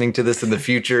anybody's listening to this in the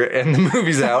future and the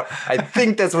movie's out. I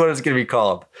think that's what it's going to be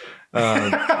called. You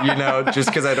know, just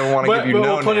because I don't want to give you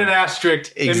no we'll put an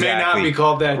asterisk. Exactly. It may not be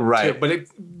called that, right? Too,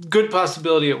 but good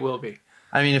possibility it will be.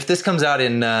 I mean, if this comes out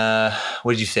in,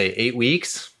 what did you say, 8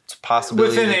 weeks? It's a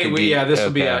possibility. Within 8 weeks, this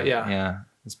will be out, Yeah.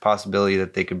 It's a possibility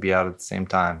that they could be out at the same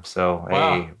time. So,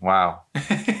 wow.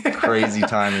 Crazy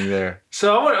timing there.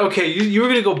 So, you were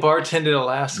going to go bartend in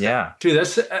Alaska. Yeah. Dude,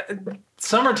 that's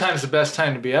summertime's the best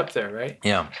time to be up there, right?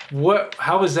 Yeah.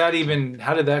 How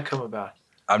did that come about?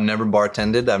 I've never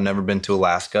bartended. I've never been to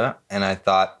Alaska. And I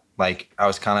thought, like, I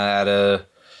was kind of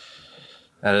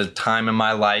at a time in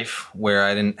my life where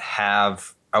I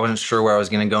wasn't sure where I was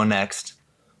going to go next.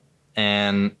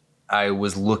 And I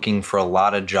was looking for a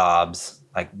lot of jobs,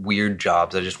 like weird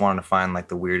jobs. I just wanted to find like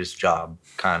the weirdest job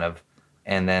kind of.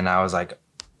 And then I was like,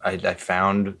 I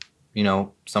found, you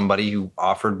know, somebody who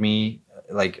offered me,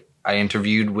 like I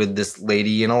interviewed with this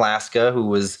lady in Alaska who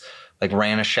was like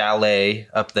ran a chalet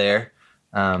up there.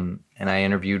 And I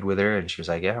interviewed with her and she was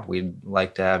like, yeah, we'd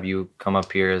like to have you come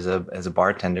up here as a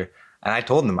bartender. And I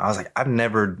told them, I was like, I've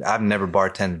never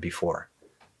bartended before.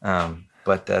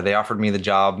 But they offered me the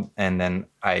job and then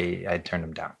I turned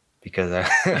them down because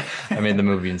I made the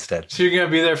movie instead. So you're going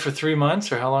to be there for 3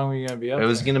 months, or how long were you going to be up there?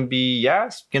 It's going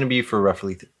to be for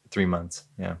roughly 3 months.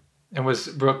 Yeah. And was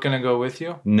Brooke going to go with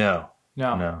you? No.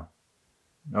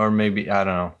 Or maybe, I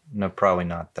don't know. No, probably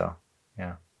not though.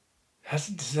 Yeah.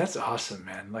 That's awesome,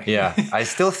 man. Like, yeah, I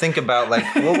still think about like,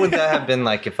 what would that have been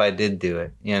like if I did do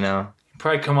it? You know,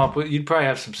 you'd probably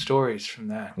have some stories from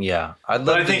that. Yeah, but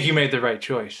I think you made the right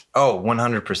choice. Oh,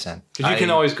 100%. Because you can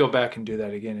always go back and do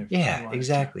that again. If you want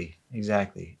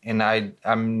exactly. And I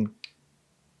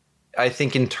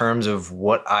think in terms of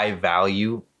what I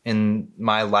value in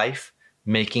my life,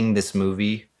 making this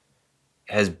movie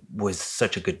was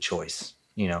such a good choice.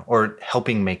 You know, or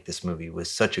helping make this movie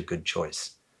was such a good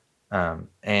choice.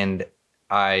 And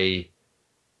I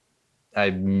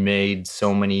made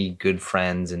so many good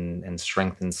friends and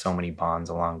strengthened so many bonds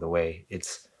along the way.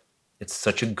 It's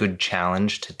such a good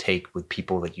challenge to take with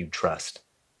people that you trust,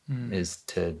 is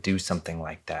to do something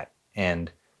like that. And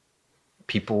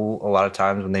people, a lot of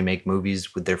times when they make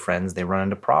movies with their friends, they run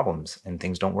into problems and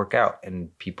things don't work out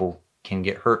and people can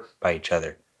get hurt by each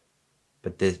other.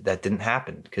 But that didn't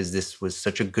happen because this was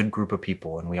such a good group of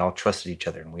people and we all trusted each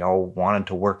other and we all wanted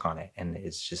to work on it. And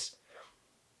it's just,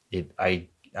 I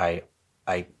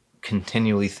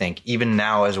continually think, even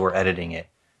now as we're editing it,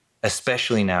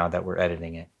 especially now that we're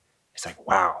editing it, it's like,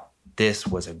 wow, this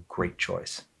was a great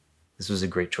choice. This was a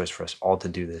great choice for us all to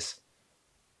do this.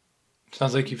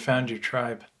 Sounds like you found your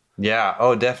tribe. Yeah.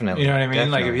 Oh, definitely. You know what I mean?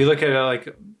 Definitely. Like if you look at it,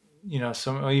 like, you know,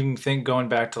 even think going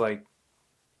back to like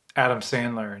Adam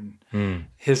Sandler and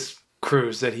his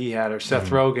crews that he had, or Seth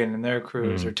Rogen and their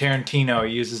crews, or Tarantino.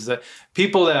 He uses the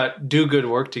people that do good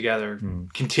work together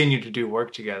continue to do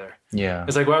work together. Yeah,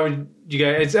 it's like, why would you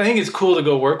guys? I think it's cool to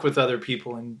go work with other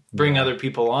people and bring other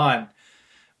people on,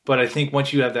 but I think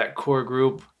once you have that core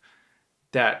group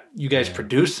that you guys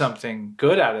produce something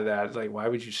good out of that, like, why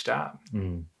would you stop?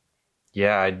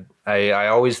 Yeah, I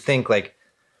always think like,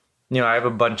 you know, I have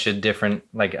a bunch of different,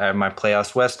 like I have my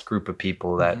Playoffs West group of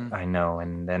people that I know.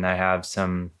 And then I have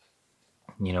some,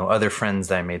 you know, other friends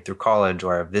that I made through college,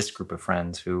 or I have this group of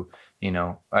friends who, you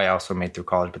know, I also made through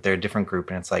college, but they're a different group.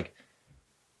 And it's like,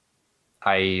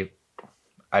 I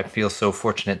feel so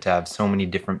fortunate to have so many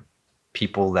different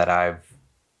people that I've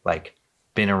like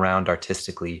been around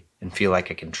artistically and feel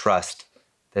like I can trust.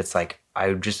 That's like, I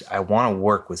want to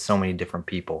work with so many different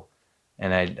people.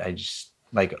 And I just,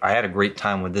 like, I had a great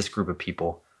time with this group of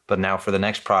people, but now for the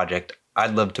next project,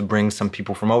 I'd love to bring some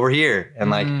people from over here and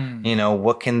like, you know,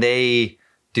 what can they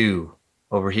do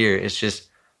over here? It's just,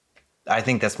 I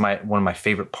think that's one of my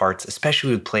favorite parts,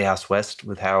 especially with Playhouse West,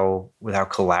 with how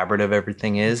collaborative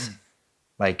everything is,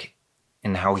 like,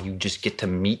 and how you just get to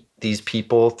meet these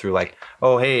people through like,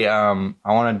 oh, hey, I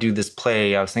want to do this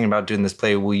play. I was thinking about doing this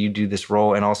play. Will you do this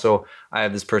role? And also I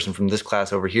have this person from this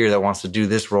class over here that wants to do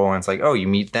this role. And it's like, oh, you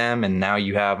meet them. And now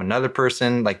you have another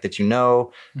person like that, you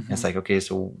know, and it's like, okay,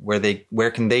 so where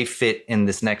can they fit in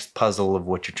this next puzzle of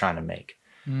what you're trying to make?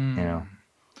 You know?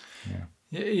 Yeah.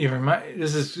 You remind,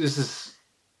 this is,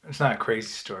 it's not a crazy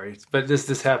story, but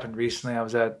this happened recently. I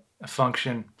was at a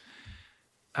function,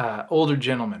 older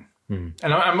gentleman. And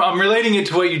I'm relating it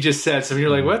to what you just said. So you're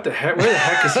like, what the heck? Where the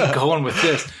heck is he going with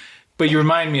this? But you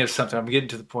remind me of something. I'm getting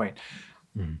to the point.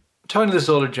 Talking to this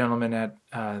older gentleman at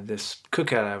this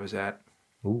cookout I was at.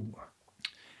 Ooh.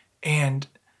 And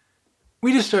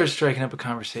we just started striking up a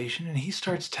conversation. And he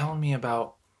starts telling me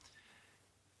about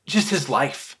just his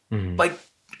life. Like,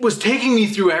 was taking me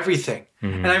through everything.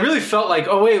 And I really felt like,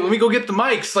 oh, wait, let me go get the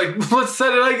mics. Like, let's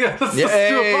set it. Let's do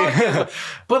a podcast.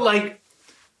 But like,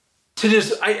 to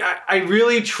just, I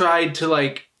really tried to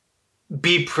like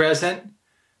be present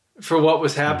for what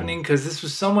was happening, because this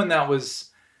was someone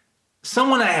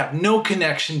I have no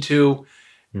connection to.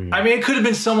 I mean, it could have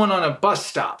been someone on a bus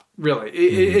stop, really.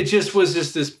 It just was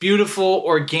just this beautiful,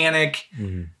 organic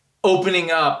opening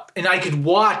up. And I could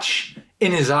watch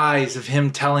in his eyes of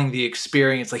him telling the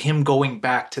experience, like him going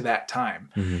back to that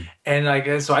time. And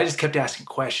like, so I just kept asking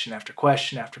question after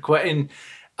question after question.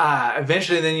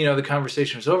 Eventually then, you know, the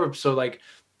conversation was over. So like,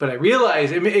 but I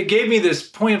realized it gave me this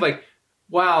point of like,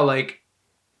 wow, like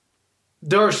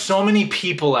there are so many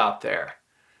people out there,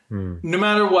 no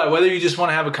matter what, whether you just want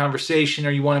to have a conversation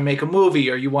or you want to make a movie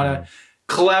or you want to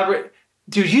collaborate,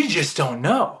 dude, you just don't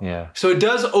know. Yeah. So it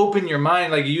does open your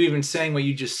mind. Like you even saying what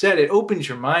you just said, it opens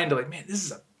your mind to like, man, this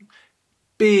is a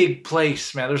big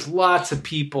place, man. There's lots of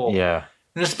people. Yeah.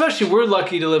 And especially we're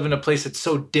lucky to live in a place that's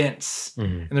so dense.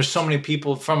 And there's so many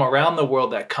people from around the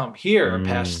world that come here and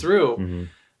pass through.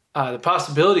 The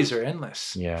possibilities are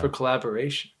endless for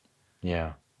collaboration.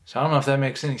 Yeah. So I don't know if that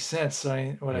makes any sense,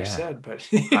 what I said, but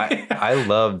I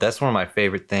love, that's one of my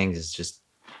favorite things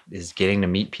is getting to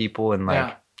meet people and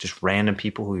like just random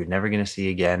people who you're never going to see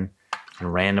again in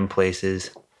random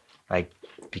places. Like,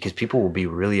 because people will be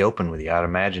really open with you. I'd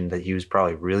imagine that he was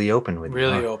probably really open with you.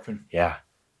 Really open. Yeah.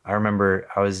 I remember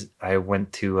I was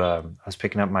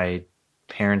picking up my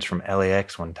parents from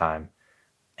LAX one time,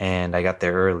 and I got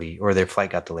there early, or their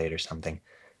flight got delayed or something.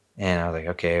 And I was like,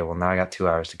 okay, well, now I got 2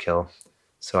 hours to kill.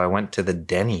 So I went to the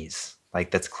Denny's,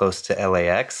 like that's close to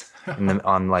LAX,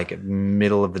 on like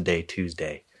middle of the day,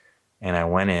 Tuesday. And I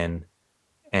went in,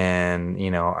 and,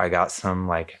 you know, I got some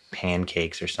like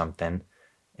pancakes or something,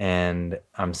 and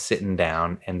I'm sitting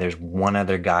down, and there's one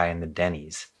other guy in the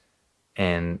Denny's.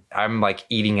 And I'm like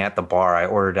eating at the bar. I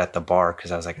ordered at the bar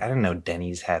because I was like, I didn't know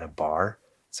Denny's had a bar.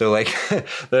 So like,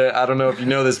 I don't know if you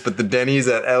know this, but the Denny's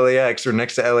at LAX or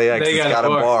next to LAX, it's got a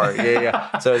bar.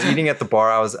 Yeah. So I was eating at the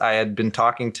bar. I had been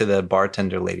talking to the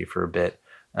bartender lady for a bit.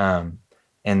 And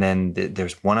then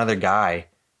there's one other guy,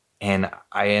 and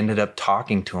I ended up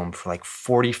talking to him for like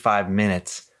 45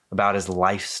 minutes about his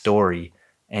life story.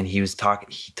 And he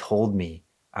told me,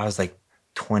 I was like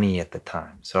 20 at the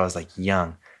time. So I was like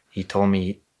young. He told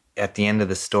me at the end of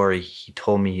the story,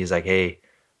 he's like, hey,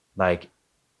 like,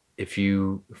 if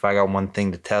I got one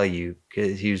thing to tell you,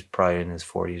 because he was probably in his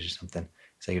 40s or something.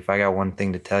 He's like, if I got one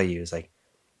thing to tell you, it's like,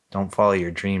 don't follow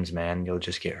your dreams, man. You'll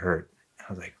just get hurt.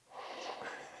 I was like,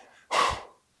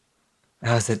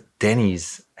 I was at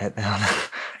Denny's, at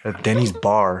Denny's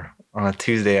bar on a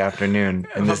Tuesday afternoon.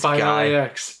 And this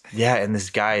guy, and this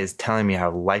guy is telling me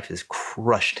how life has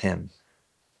crushed him.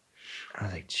 I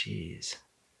was like, geez.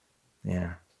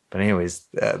 Yeah. But anyways,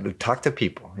 talk to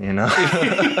people, you know?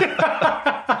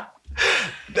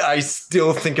 I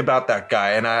still think about that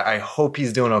guy, and I hope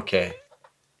he's doing okay.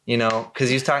 You know, because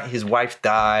he was talking, his wife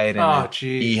died, and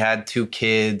he had 2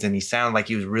 kids, and he sounded like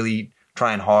he was really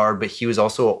trying hard, but he was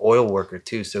also an oil worker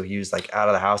too, so he was like out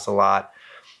of the house a lot.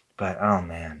 But oh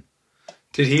man.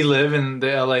 Did he live in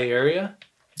the LA area?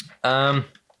 I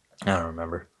don't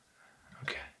remember.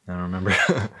 I don't remember.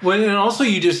 Well, and also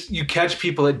you catch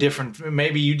people at different,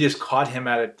 maybe you just caught him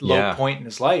at a low point in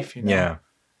his life, you know? Yeah.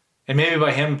 And maybe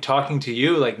by him talking to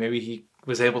you, like maybe he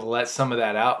was able to let some of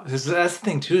that out. Because that's the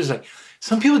thing too, is like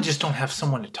some people just don't have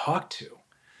someone to talk to.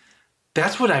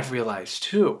 That's what I've realized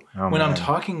too. When I'm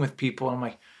talking with people, I'm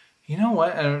like, you know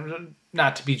what? And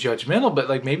not to be judgmental, but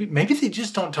like maybe they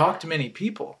just don't talk to many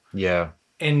people. Yeah.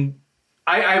 And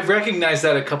I've recognized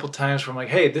that a couple times where I'm like,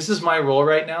 hey, this is my role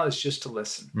right now, is just to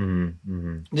listen. Mm-hmm,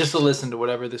 mm-hmm. Just to listen to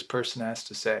whatever this person has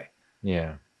to say.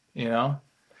 Yeah. You know?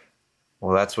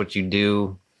 Well, that's what you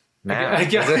do now. I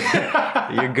guess.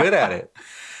 You're good at it.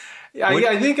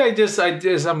 I think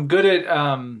I'm good at,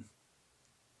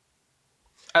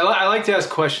 I like to ask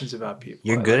questions about people.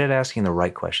 You're good at asking the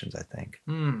right questions, I think.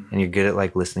 And you're good at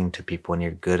like listening to people, and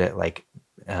you're good at like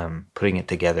putting it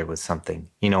together with something,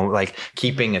 you know, like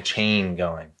keeping a chain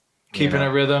going, keeping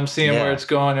a rhythm, seeing where it's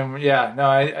going. And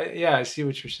I see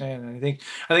what you're saying. And I think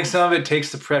some of it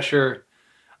takes the pressure.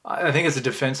 I think it's a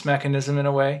defense mechanism in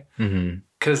a way.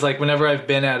 Cause like whenever I've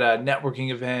been at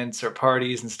networking events or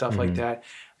parties and stuff like that,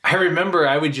 I remember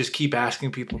I would just keep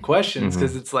asking people questions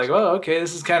because it's like, oh, okay,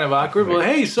 this is kind of awkward. Well,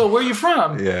 hey, so where are you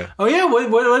from? Yeah. Oh yeah.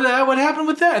 What happened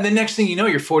with that? And the next thing you know,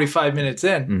 you're 45 minutes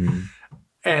in.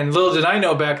 And little did I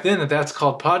know back then that that's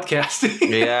called podcasting.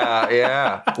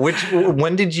 Yeah.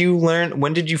 When did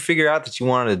you figure out that you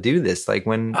wanted to do this? Like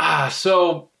when?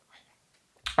 So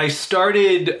I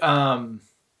started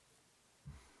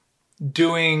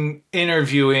doing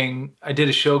interviewing. I did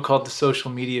a show called The Social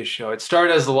Media Show. It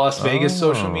started as the Las Vegas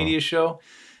Social Media Show.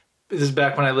 This is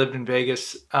back when I lived in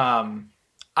Vegas.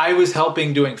 I was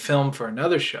helping doing film for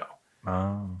another show.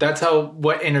 That's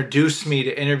what introduced me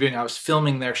to interviewing. I was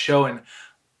filming their show, and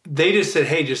they just said,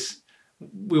 hey,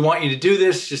 we want you to do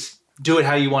this. Just do it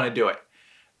how you want to do it.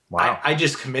 Wow. I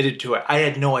just committed to it. I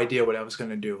had no idea what I was going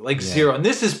to do. Like zero. And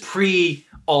this is pre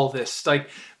all this.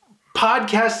 Like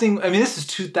podcasting, I mean, this is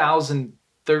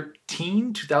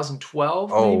 2013,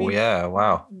 2012. Oh, maybe? Yeah.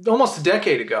 Wow. Almost a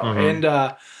decade ago. And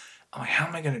I'm like, how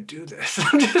am I going to do this?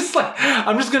 I'm just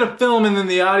going to film, and then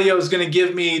the audio is going to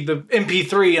give me the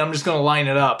MP3. I'm just going to line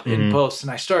it up in post.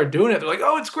 And I started doing it. They're like,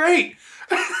 oh, it's great.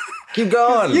 Keep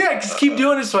going. Yeah, just keep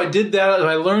doing it. So I did that.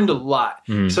 I learned a lot.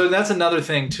 So that's another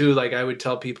thing too. Like I would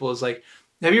tell people is like,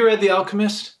 have you read The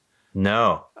Alchemist?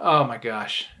 No. Oh my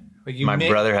gosh. Like my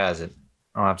brother has it.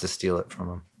 I'll have to steal it from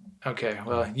him. Okay.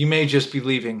 Well, you may just be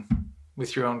leaving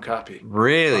with your own copy.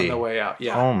 Really? On the way out.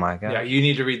 Yeah. Oh my God. Yeah. You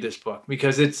need to read this book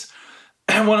because it's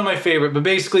one of my favorite, but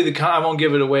basically I won't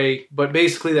give it away, but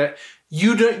basically that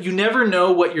you never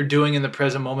know what you're doing in the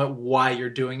present moment, why you're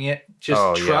doing it.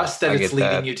 Just trust that it's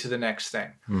leading you to the next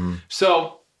thing.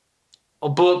 So I'll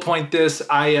bullet point this.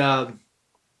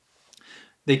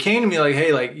 They came to me like,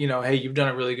 hey, like, you know, hey, you've done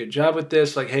a really good job with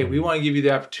this. Like, hey, we want to give you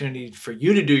the opportunity for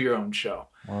you to do your own show.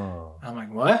 I'm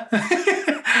like, what?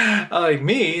 I'm like,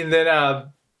 me? And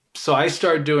then, so I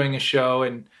started doing a show,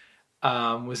 and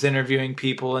was interviewing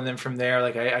people. And then from there,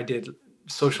 like I did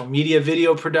social media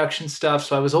video production stuff.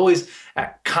 So I was always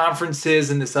at conferences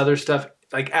and this other stuff,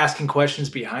 like asking questions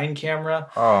behind camera.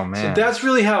 Oh, man. So that's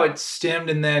really how it stemmed.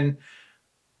 And then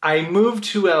I moved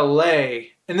to LA,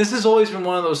 and this has always been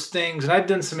one of those things. And I've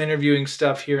done some interviewing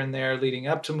stuff here and there leading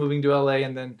up to moving to LA.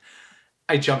 And then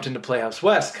I jumped into Playhouse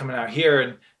West coming out here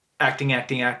and acting,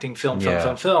 film.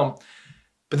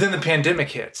 But then the pandemic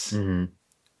hits. Mm-hmm.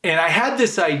 And I had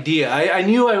this idea. I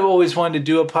knew I always wanted to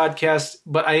do a podcast,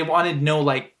 but I wanted no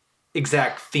like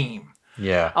exact theme.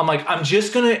 Yeah. I'm like, I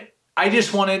just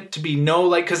want it to be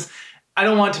because I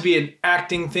don't want it to be an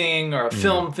acting thing or a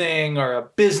film thing or a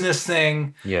business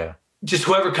thing. Yeah. Just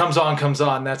whoever comes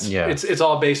on. That's it's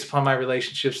all based upon my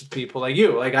relationships with people like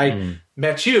you. Like I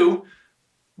met you.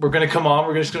 We're going to come on.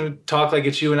 We're just going to talk like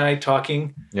it's you and I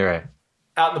talking. You're right.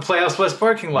 Out in the Playhouse West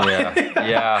parking lot.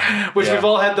 Yeah. Which we've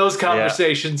all had those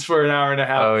conversations for an hour and a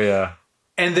half. Oh, yeah.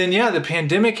 And then, the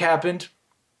pandemic happened.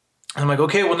 And I'm like,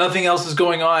 okay, well, nothing else is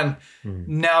going on.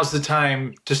 Now's the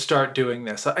time to start doing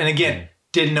this. And again,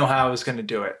 didn't know how I was going to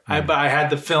do it. But I had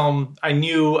the film. I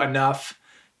knew enough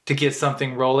to get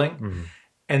something rolling.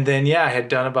 And then, I had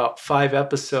done about 5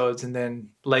 episodes and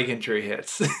then leg injury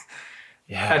hits.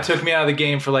 That took me out of the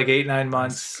game for like 8-9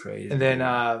 months. That's crazy. And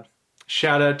then,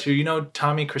 shout out to,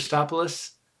 Tommy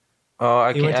Christopoulos.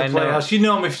 Oh, he went to Playhouse. You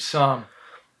know him if you saw him.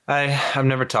 I've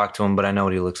never talked to him, but I know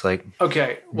what he looks like.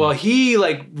 Okay. Well, he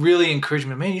really encouraged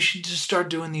me, man, you should just start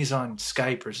doing these on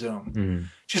Skype or Zoom.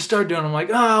 Just start doing them. I'm like,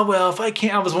 well, if I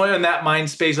can't, I was in that mind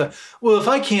space. Well, if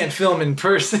I can't film in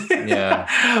person.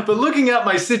 Yeah. But looking at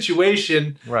my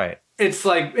situation. Right. It's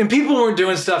like, and people weren't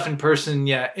doing stuff in person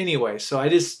yet anyway. So I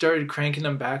just started cranking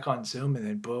them back on Zoom and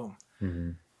then boom.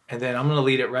 And then I'm going to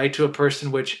lead it right to a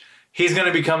person, which he's going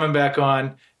to be coming back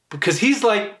on because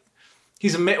Eric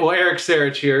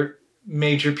Sarich here,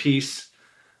 major piece,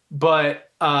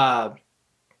 but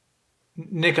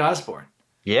Nick Osborne.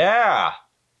 Yeah.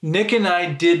 Nick and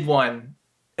I did one,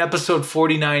 episode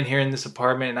 49 here in this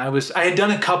apartment. And I had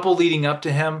done a couple leading up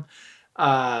to him,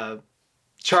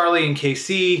 Charlie and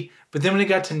KC. But then when it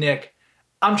got to Nick,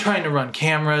 I'm trying to run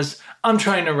cameras. I'm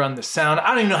trying to run the sound. I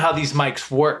don't even know how these mics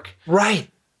work. Right.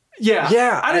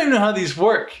 Yeah. I don't even know how these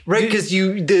work. Right, because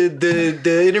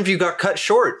the interview got cut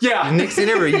short. Yeah. Nick's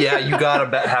interview. Yeah, you got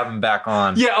to have him back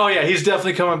on. Yeah, oh yeah, he's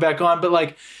definitely coming back on.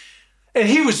 But and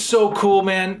he was so cool,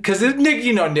 man. Because Nick,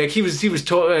 Nick, he was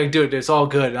told, dude, it's all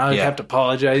good. And I have to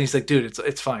apologize. And he's like, dude,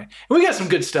 it's fine. And we got some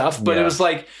good stuff, but it was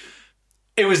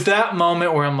it was that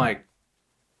moment where I'm like,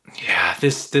 yeah,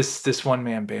 this one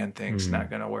man band thing's not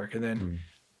gonna work. And then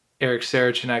Eric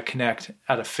Sarich and I connect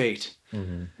out of fate.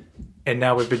 And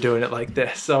now we've been doing it like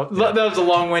this. So that was a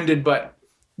long-winded, but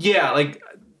the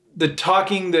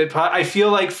talking, I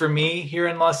feel like for me here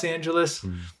in Los Angeles,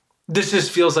 this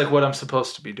just feels like what I'm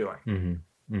supposed to be doing.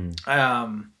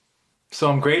 So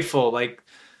I'm grateful,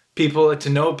 to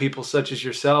know people such as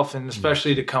yourself, and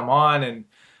especially to come on and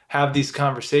have these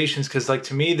conversations. Cause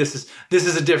to me, this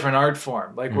is a different art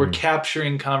form. We're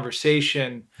capturing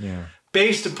conversation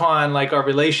based upon our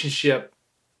relationship.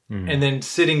 And then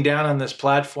sitting down on this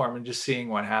platform and just seeing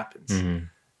what happens. You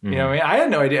know what I mean? I had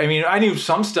no idea. I mean, I knew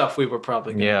some stuff we were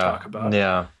probably going to talk about.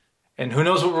 Yeah. And who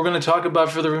knows what we're going to talk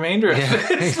about for the remainder of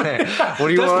this. What do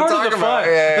you want to talk about?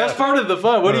 That's part of the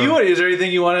fun. What do you want? Is there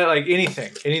anything you want to,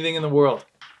 anything in the world?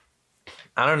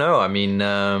 I don't know. I mean,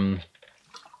 I'm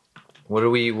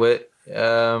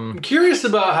curious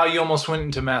about how you almost went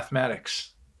into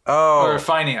mathematics. Or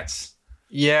finance.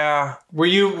 Yeah. Were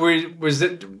you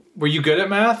good at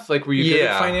math? Were you good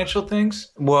at financial things?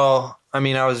 Well, I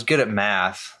mean, I was good at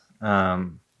math.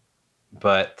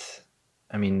 But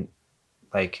I mean,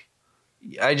 I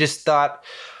just thought,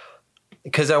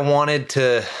 because I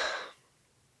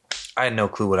had no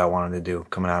clue what I wanted to do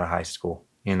coming out of high school,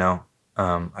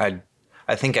 I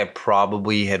think I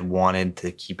probably had wanted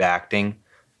to keep acting,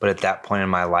 but at that point in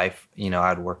my life,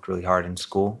 I'd worked really hard in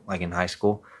school, in high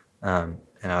school.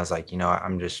 And I was like,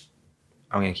 I'm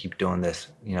going to keep doing this,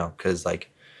 because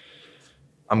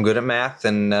I'm good at math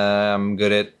and I'm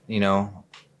good at,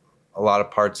 a lot of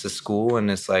parts of school.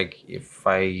 And it's if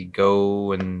I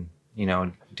go and,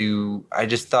 I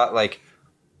just thought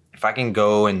if I can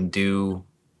go and do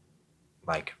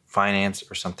finance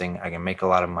or something, I can make a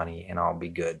lot of money and I'll be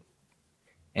good.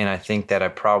 And I think that I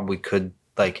probably could,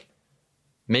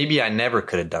 maybe I never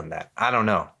could have done that. I don't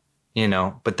know.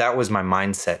 But that was my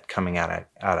mindset coming out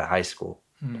of high school.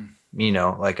 It's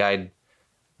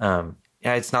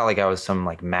not like I was some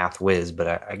math whiz, but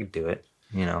I could do it,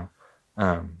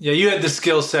 you had the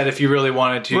skill set. If you really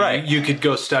wanted to, right. You could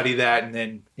go study that and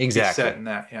then exactly. get set in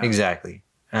that. Yeah. Exactly.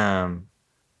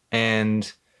 And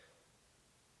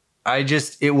I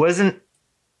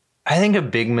think a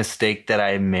big mistake that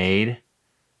I made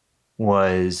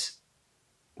was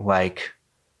like,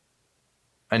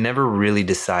 I never really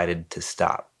decided to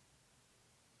stop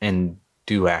and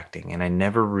do acting. And I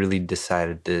never really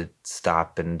decided to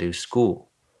stop and do school.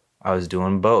 I was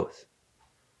doing both.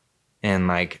 And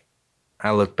like,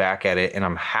 I look back at it and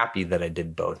I'm happy that I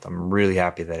did both. I'm really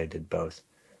happy that I did both.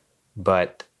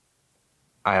 But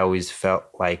I always felt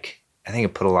like, I think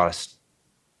it put a lot of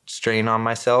strain on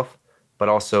myself, but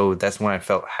also that's when I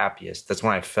felt happiest. That's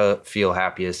when I feel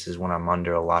happiest, is when I'm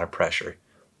under a lot of pressure.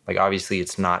 Like, obviously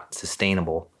it's not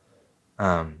sustainable.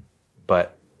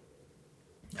 But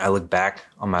I look back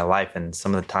on my life and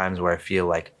some of the times where I feel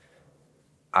like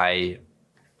I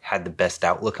had the best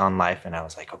outlook on life and I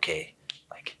was like, okay,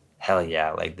 like, hell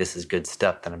yeah, like this is good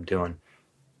stuff that I'm doing.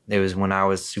 It was when I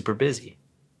was super busy.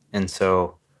 And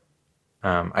so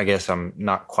I guess I'm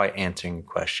not quite answering your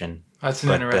question. That's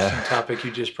an interesting topic you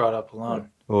just brought up alone.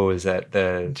 What was that?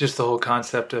 Just the whole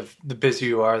concept of the busier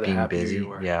you are, the happier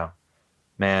you are. Yeah.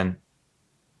 Man.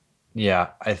 Yeah,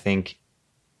 I think,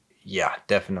 yeah,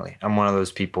 definitely. I'm one of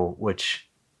those people which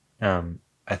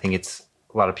I think it's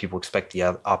a lot of people expect the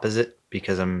opposite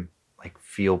because I'm like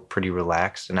feel pretty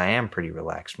relaxed, and I am pretty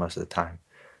relaxed most of the time.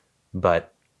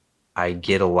 But I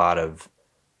get a lot of,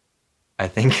 I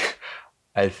think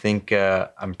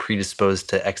I'm predisposed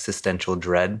to existential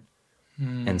dread.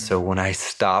 And so when I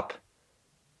stop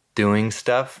doing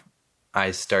stuff, I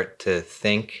start to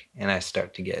think and I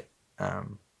start to get the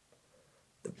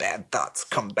bad thoughts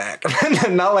come back.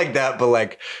 Not like that, but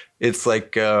like, it's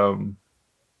like, I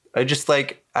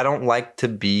don't like to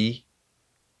be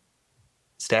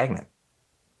stagnant,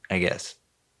 I guess.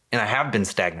 And I have been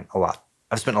stagnant a lot.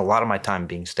 I've spent a lot of my time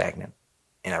being stagnant,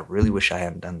 and I really wish I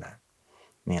hadn't done that,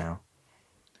 you know?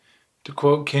 To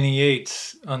quote Kenny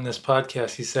Yates on this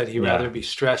podcast, he said he'd rather be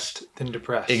stressed than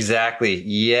depressed. Exactly.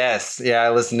 Yes. Yeah,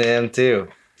 I listen to him too.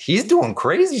 He's doing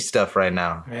crazy stuff right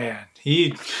now. Man,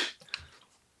 he's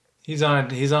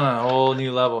on a whole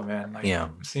new level, man. Like,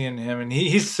 seeing him, and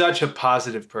he's such a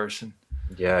positive person.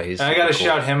 Yeah, I got to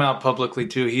shout him out publicly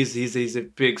too. He's a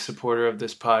big supporter of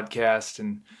this podcast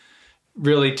and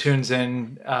really tunes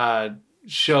in.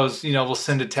 Shows, we'll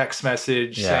send a text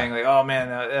message saying like, oh man,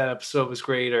 that episode was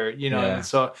great, or and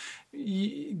so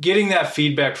getting that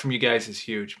feedback from you guys is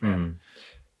huge, man.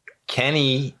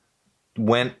 Kenny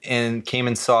went and came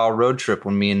and saw a Road Trip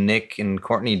when me and Nick and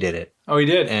Courtney did it. Oh, he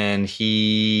did? And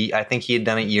I think he had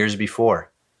done it years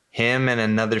before. Him and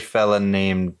another fella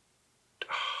named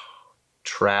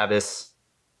Travis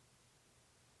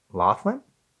Laughlin,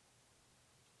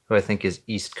 who I think is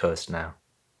East Coast now.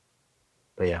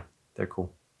 But yeah. They're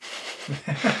cool.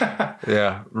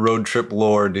 Yeah, Road Trip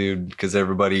lore, dude, because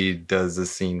everybody does a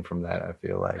scene from that, I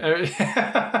feel like.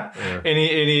 Yeah.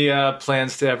 Any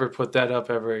plans to ever put that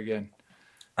up ever again?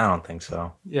 I don't think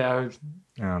so. Yeah,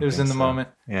 it was in the moment.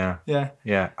 Yeah.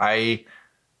 Yeah. I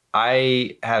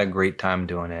had a great time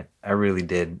doing it. I really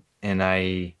did. And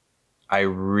I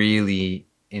really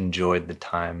enjoyed the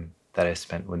time that I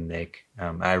spent with Nick.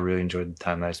 I really enjoyed the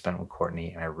time that I spent with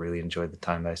Courtney, and I really enjoyed the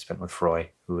time that I spent with Froy,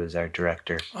 who is our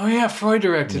director. Oh yeah, Froy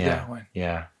directed that one.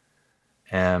 Yeah.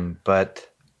 But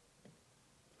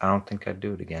I don't think I'd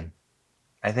do it again.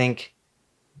 I don't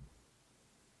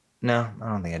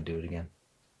think I'd do it again.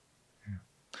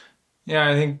 Yeah,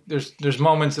 I think there's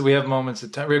moments that we have moments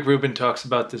of time. Rick Rubin talks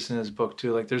about this in his book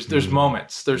too. Like there's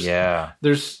moments. There's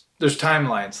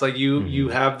timelines. Like you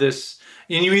have this,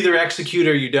 and you either execute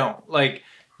or you don't. Like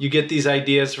you get these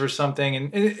ideas for something,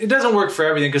 and it doesn't work for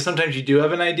everything, because sometimes you do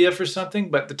have an idea for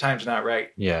something, but the time's not right.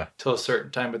 Yeah. Till a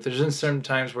certain time. But there's certain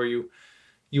times where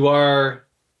you are,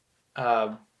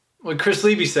 what Chris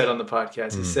Levy said on the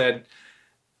podcast. He said,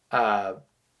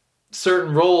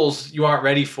 certain roles you aren't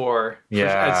ready for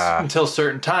until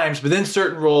certain times, but then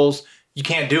certain roles you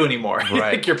can't do anymore.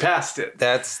 Right. Like you're past it.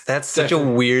 That's such a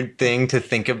weird thing to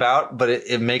think about, but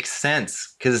it makes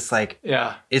sense, because it's like,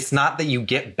 it's not that you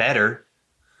get better.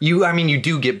 You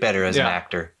do get better as an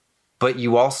actor, but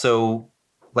you also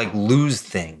like lose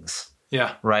things.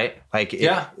 Yeah. Right? Like,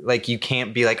 like you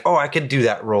can't be like, oh, I could do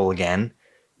that role again.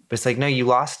 But it's like, no, you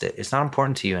lost it. It's not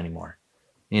important to you anymore.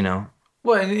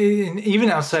 Well, and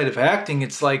even outside of acting,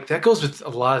 it's like that goes with a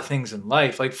lot of things in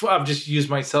life. Like I've just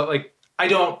used myself, like I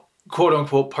don't quote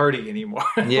unquote party anymore.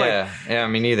 Yeah,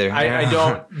 me neither. I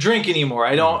don't drink anymore.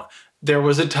 I don't. There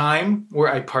was a time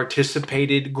where I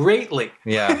participated greatly.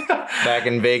 Yeah, back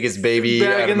in Vegas, baby.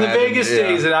 Back in the Vegas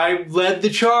days, and I led the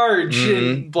charge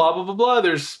and blah, blah, blah,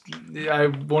 blah. I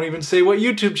won't even say what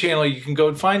YouTube channel. You can go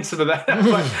and find some of that.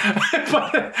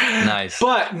 Nice.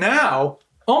 But now,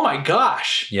 oh my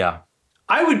gosh. Yeah.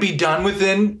 I would be done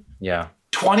within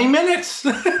 20 minutes.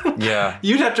 Yeah.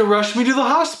 You'd have to rush me to the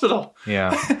hospital.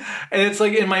 Yeah. And it's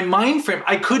like in my mind frame,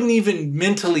 I couldn't even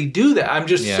mentally do that. I'm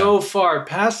just so far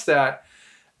past that.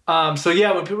 So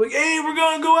yeah, when people are like, hey, we're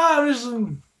going to go out, I'm just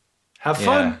have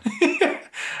fun.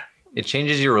 It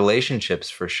changes your relationships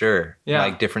for sure. Yeah.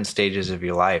 Like different stages of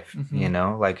your life, you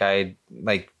know, like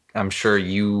I'm sure,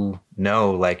 you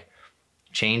know, like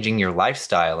changing your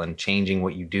lifestyle and changing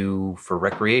what you do for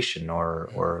recreation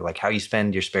or like how you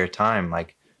spend your spare time.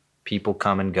 Like people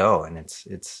come and go, and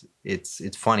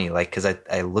it's funny. Like, cause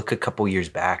I look a couple years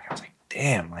back, I was like,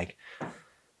 damn, like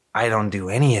I don't do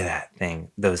any of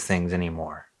those things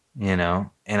anymore, you know?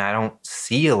 And I don't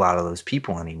see a lot of those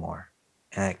people anymore.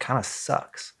 And it kind of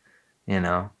sucks, you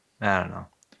know? I don't know.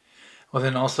 Well,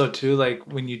 then also too, like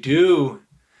when you do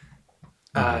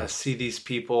see these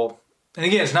people, and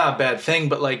again, it's not a bad thing,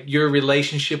 but like your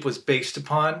relationship was based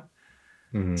upon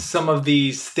some of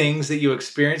these things that you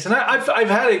experienced. And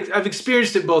I've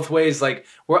experienced it both ways, like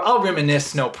where I'll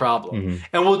reminisce, no problem.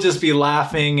 And we'll just be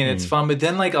laughing and it's fun. But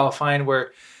then like I'll find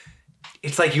where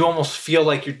it's like you almost feel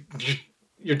like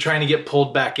you're trying to get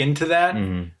pulled back into that.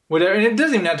 Whatever. And it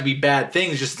doesn't even have to be bad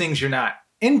things, just things you're not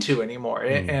into anymore.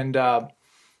 And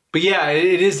but yeah,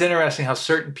 it is interesting how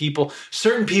certain people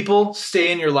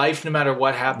stay in your life no matter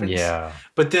what happens. Yeah.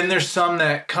 But then there's some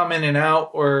that come in and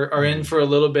out or are in for a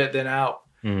little bit, then out.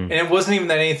 And it wasn't even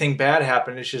that anything bad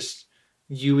happened. It's just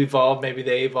you evolved, maybe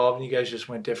they evolved, and you guys just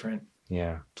went different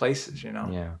places, you know?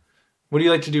 Yeah. What do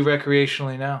you like to do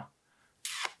recreationally now?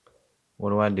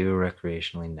 What do I do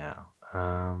recreationally now?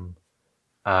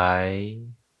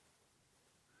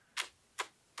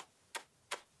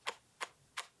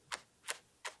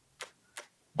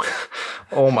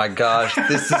 Oh my gosh,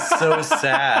 this is so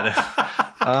sad.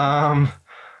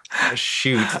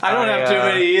 Shoot. I don't have too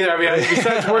many either. I mean,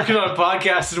 besides working on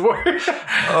podcasts and work.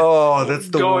 Oh, that's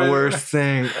the worst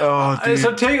thing. Oh, dude.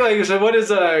 So what does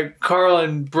Karl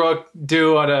and Brooke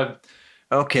do on a...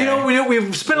 Okay. You know,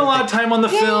 we've spent a lot of time on the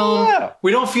film. Yeah.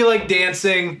 We don't feel like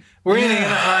dancing. We're in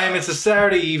Anaheim. It's a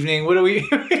Saturday evening. What do we...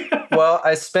 Well,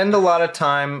 I spend a lot of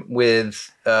time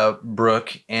with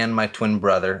Brooke and my twin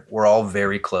brother. We're all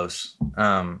very close.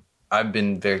 I've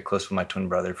been very close with my twin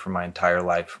brother for my entire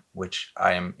life, which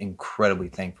I am incredibly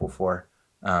thankful for.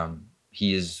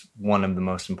 He is one of the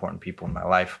most important people in my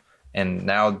life. And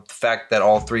now the fact that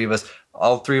all three of us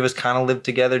kind of lived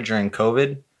together during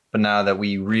COVID, but now that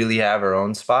we really have our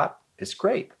own spot, it's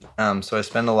great. So I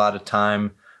spend a lot of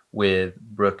time with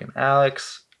Brooke and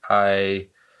Alex. I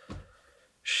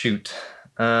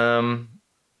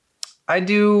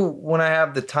do when I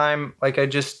have the time. Like I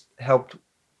just helped.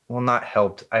 Well, not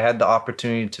helped. I had the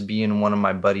opportunity to be in one of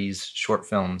my buddies' short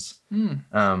films. One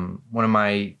of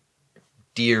my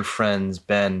dear friends,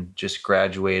 Ben, just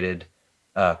graduated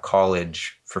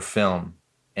college for film,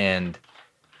 and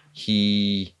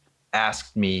he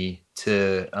asked me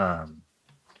to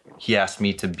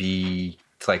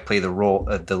play the role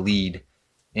of the lead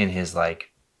in his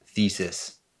like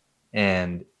thesis.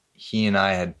 And he and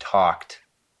I had talked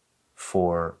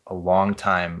for a long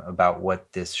time about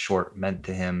what this short meant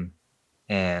to him.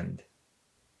 And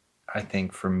I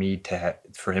think for him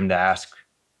to ask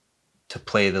to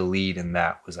play the lead in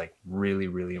that was like really,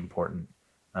 really important.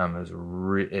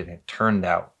 It turned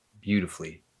out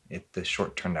beautifully. The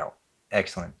short turned out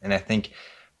excellent. And I think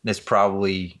that's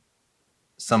probably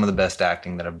some of the best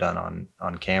acting that I've done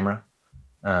on camera.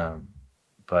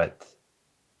 But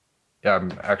yeah,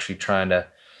 I'm actually trying to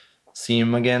see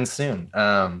him again soon.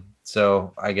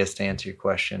 So I guess to answer your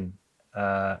question,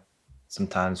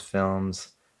 sometimes films.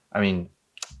 I mean,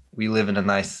 we live in a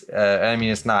nice.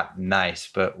 It's not nice,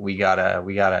 but we got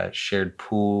a shared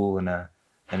pool and a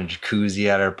jacuzzi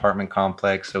at our apartment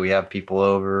complex. So we have people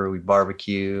over, we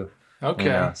barbecue,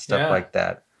 stuff like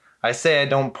that. I say I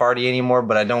don't party anymore,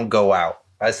 but I don't go out.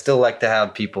 I still like to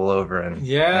have people over and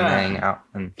hang out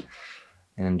and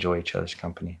enjoy each other's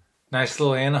company. Nice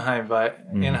little Anaheim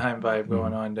vibe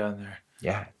going on down there.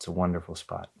 Yeah, it's a wonderful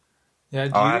spot. Yeah,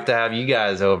 I'll have to have you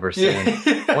guys over soon.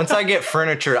 Once I get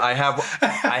furniture, I have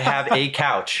a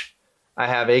couch. I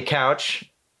have a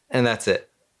couch, and that's it.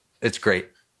 It's great.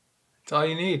 That's all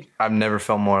you need. I've never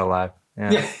felt more alive.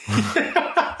 Yeah.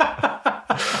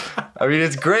 I mean,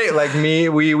 it's great. Like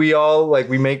we all like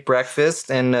we make breakfast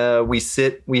and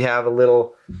we have a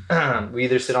little. We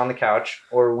either sit on the couch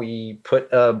or we put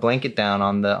a blanket down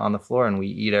on the floor and we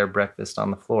eat our breakfast on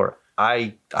the floor.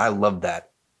 I love that.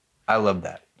 I love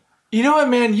that. You know what,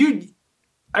 man?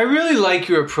 I really like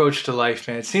your approach to life,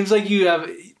 man. It seems like you have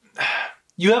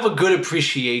a good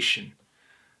appreciation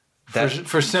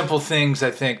for simple things,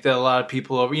 I think that a lot of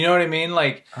people over, you know what I mean?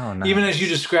 Like, nice. Even as you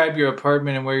describe your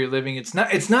apartment and where you're living, it's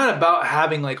not about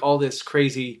having like all this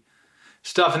crazy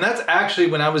stuff. And that's actually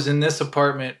when I was in this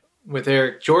apartment with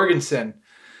Eric Jorgensen,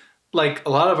 like a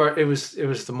lot of it was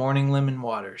the morning lemon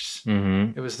waters.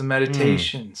 Mm-hmm. It was the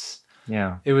meditations.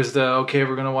 Yeah. It was we're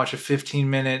going to watch a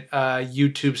 15-minute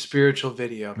YouTube spiritual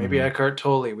video. Maybe Eckhart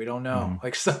Tolle. We don't know.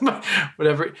 Like somebody,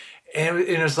 whatever. And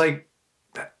it was like,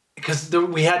 because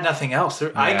we had nothing else.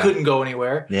 I couldn't go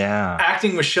anywhere. Yeah.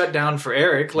 Acting was shut down for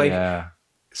Eric. Like,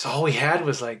 so all we had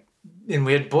was like, and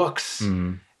we had books.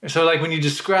 Mm-hmm. So like when you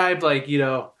describe like, we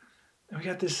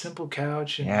got this simple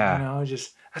couch and,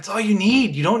 just, that's all you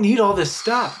need. You don't need all this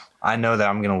stuff. I know that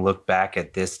I'm going to look back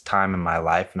at this time in my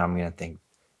life and I'm going to think,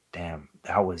 damn,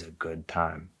 that was a good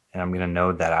time. And I'm going to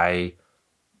know that I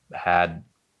had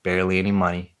barely any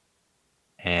money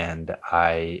and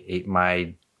I ate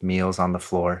my meals on the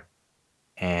floor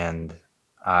and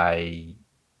I,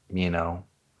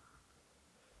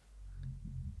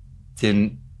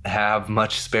 didn't have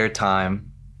much spare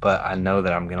time, but I know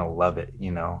that I'm going to love it.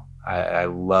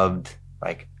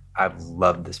 I've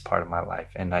loved this part of my life.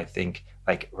 And I think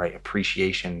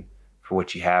appreciation for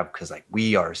what you have. Cause like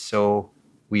we are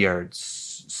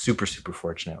super, super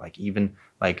fortunate. Like even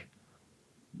like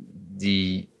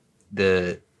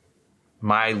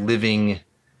my living,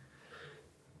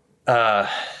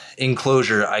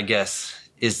 enclosure, I guess,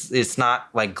 it's not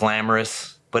like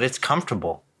glamorous, but it's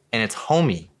comfortable and it's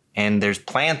homey and there's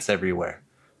plants everywhere.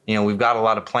 We've got a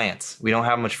lot of plants. We don't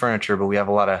have much furniture, but we have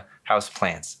a lot of house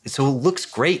plants. So it looks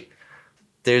great.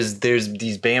 There's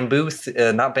these bamboo,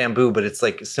 not bamboo, but it's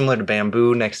like similar to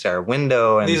bamboo next to our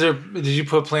window. And did you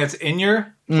put plants in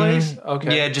your place?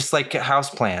 Okay. Yeah, just like house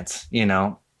plants,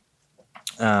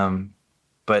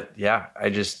 But yeah,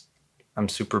 I'm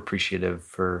super appreciative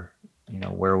for,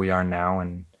 where we are now.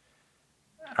 And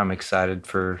I'm excited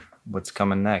for what's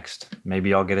coming next.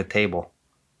 Maybe I'll get a table,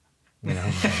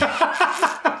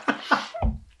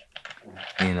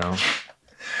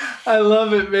 I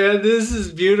love it, man. This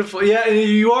is beautiful. Yeah, and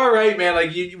you are right, man.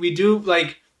 Like we do,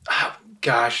 like, oh,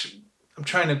 gosh, I'm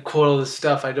trying to quote all this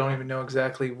stuff. I don't even know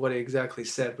exactly what it exactly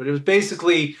said, but it was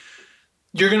basically,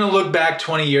 you're gonna look back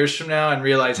 20 years from now and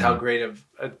realize how great of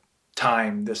a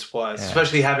time this was,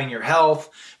 especially having your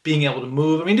health, being able to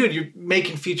move. I mean, dude, you're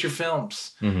making feature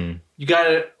films. Mm-hmm. You got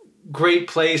a great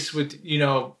place with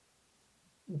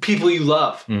people you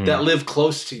love that live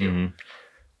close to you. Mm-hmm.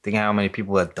 Think how many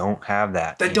people that don't have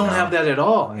that. That don't have that at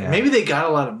all. Yeah. Maybe they got a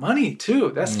lot of money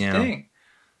too. That's the thing.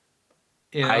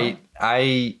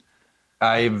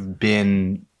 I've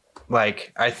been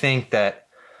like, I think that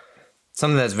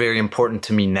something that's very important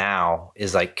to me now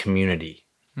is like community.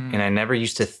 And I never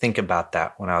used to think about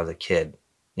that when I was a kid.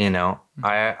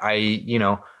 I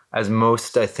as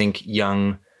most, I think,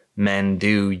 young men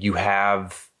do, you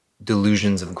have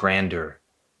delusions of grandeur.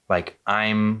 Like,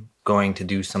 I'm going to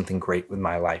do something great with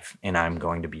my life and I'm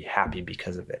going to be happy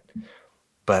because of it.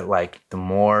 But like the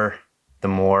more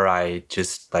I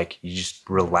just you just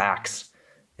relax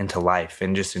into life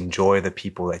and just enjoy the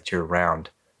people that you're around.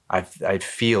 I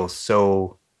feel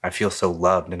so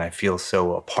loved and I feel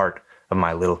so a part of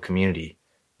my little community.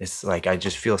 It's like I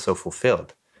just feel so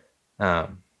fulfilled.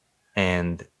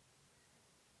 And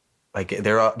like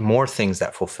there are more things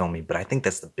that fulfill me, but I think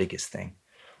that's the biggest thing.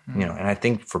 And I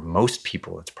think for most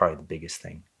people, it's probably the biggest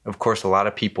thing. Of course, a lot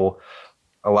of people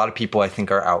I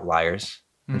think are outliers.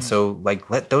 And so like,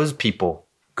 let those people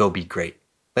go be great.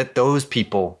 Let those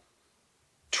people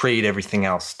trade everything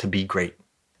else to be great.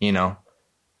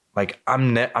 Like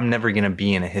I'm never going to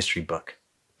be in a history book,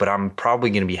 but I'm probably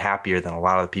going to be happier than a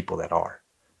lot of the people that are,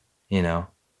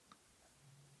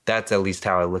 That's at least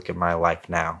how I look at my life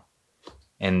now.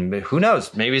 And who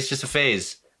knows, maybe it's just a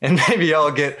phase. And maybe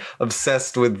I'll get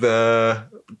obsessed with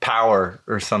power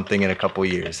or something in a couple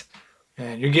years.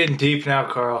 Man, you're getting deep now,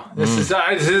 Karl. This is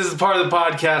part of the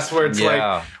podcast where it's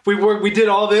like we did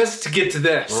all this to get to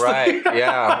this. Right?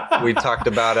 Yeah, we talked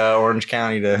about Orange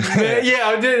County to.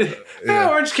 I did.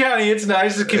 Orange County. It's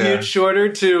nice. The commute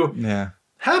shorter to.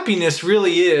 Happiness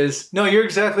really is. No, you're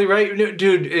exactly right,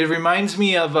 dude. It reminds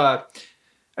me of. I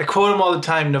quote him all the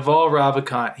time. Naval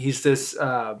Ravikant. He's this.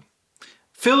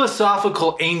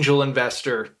 Philosophical angel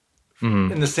investor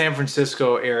in the San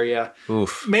Francisco area.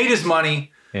 Oof. Made his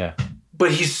money. Yeah. But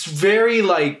he's very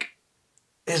like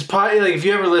if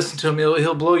you ever listen to him,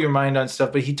 he'll blow your mind on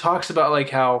stuff. But he talks about like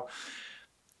how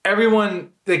everyone,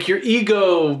 like your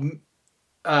ego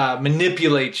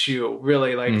manipulates you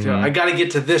really. Like, I got to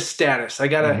get to this status. I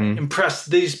got to impress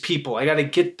these people. I got to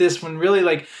get this one. Really,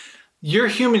 like your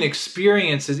human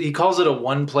experiences, he calls it a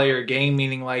one-player game,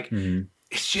 meaning like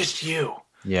it's just you.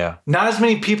 Yeah. Not as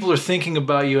many people are thinking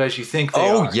about you as you think they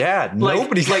are. Oh, yeah.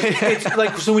 Nobody's it's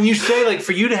like, so when you say, like,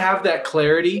 for you to have that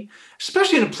clarity,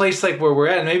 especially in a place like where we're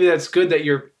at, and maybe that's good that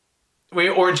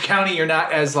Orange County, you're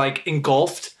not as, like,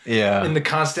 engulfed in the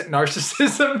constant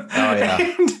narcissism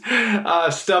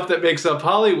and stuff that makes up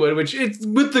Hollywood, which it's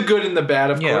with the good and the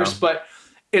bad, of course. But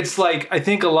it's like, I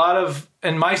think a lot of,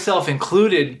 and myself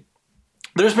included,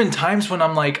 there's been times when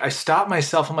I'm like, I stop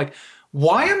myself. I'm like,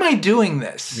 why am I doing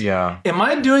this? Yeah. Am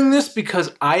I doing this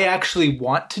because I actually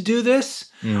want to do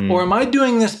this? Or am I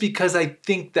doing this because I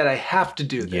think that I have to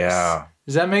do this? Yeah.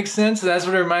 Does that make sense? That's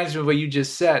what it reminds me of what you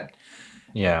just said.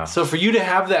 Yeah. So for you to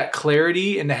have that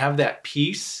clarity and to have that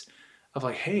peace of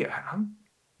like, hey, I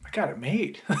got it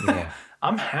made. Yeah.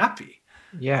 I'm happy.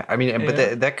 Yeah. I mean,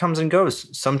 but that comes and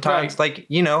goes. Sometimes, like,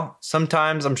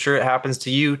 sometimes I'm sure it happens to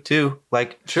you too.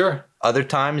 Like, sure. Other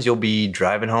times you'll be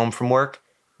driving home from work.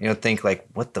 Think like,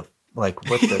 what the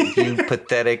you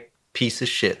pathetic piece of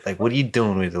shit. Like, what are you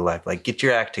doing with your life? Like, get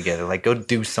your act together. Like, go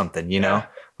do something, know?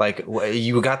 Like,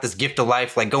 you got this gift of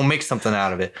life. Like, go make something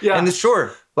out of it. Yeah. And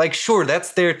sure,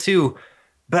 that's there too.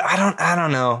 But I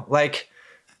don't know. Like,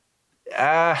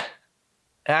 I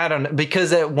don't know.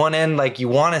 Because at one end, like, you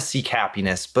want to seek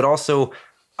happiness. But also,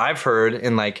 I've heard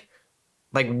in like,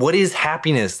 what is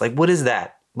happiness? Like, what is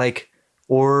that? Like,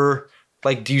 or...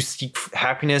 Like, do you seek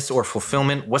happiness or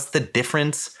fulfillment? What's the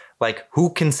difference? Like, who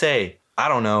can say? I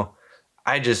don't know.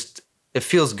 It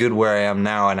feels good where I am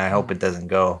now, and I hope it doesn't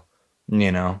go,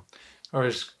 Or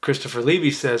as Christopher Levy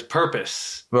says,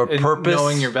 purpose. Or purpose.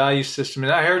 Knowing your value system.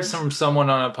 And I heard someone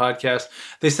on a podcast,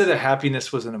 they said that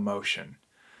happiness was an emotion.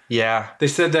 Yeah. They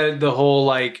said that the whole,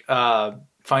 like,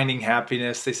 finding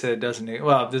happiness, they said it doesn't,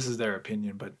 well, this is their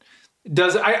opinion, but it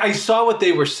does. I saw what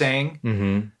they were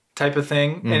saying. Type of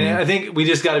thing. And I think we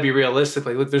just got to be realistic.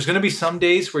 Like, look, there's going to be some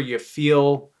days where you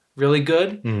feel really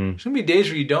good. There's going to be days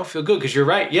where you don't feel good because you're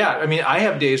right. Yeah. I mean, I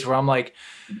have days where I'm like,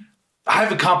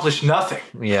 I've accomplished nothing.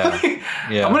 Yeah.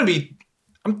 Yeah.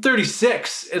 I'm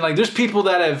 36 and like, there's people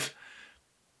that have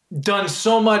done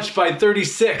so much by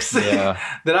 36 that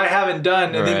I haven't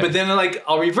done. And but then like,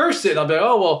 I'll reverse it. I'll be like,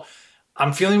 oh, well,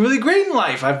 I'm feeling really great in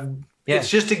life. It's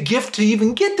just a gift to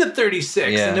even get to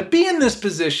 36 and to be in this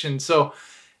position. So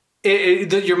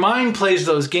your mind plays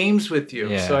those games with you.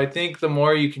 Yeah. So I think the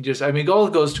more you can it all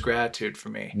goes to gratitude for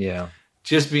me. Yeah.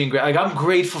 Just being like, I'm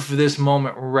grateful for this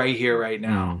moment right here, right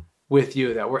now with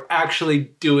you, that we're actually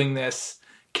doing this,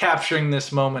 capturing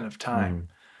this moment of time.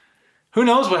 Who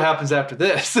knows what happens after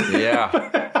this?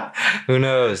 Yeah. Who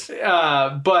knows?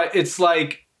 But it's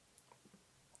like,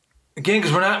 again,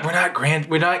 because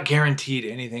we're not guaranteed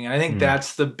anything. And I think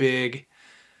that's the big,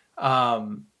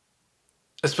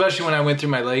 especially when I went through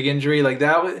my leg injury, like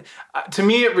that was, to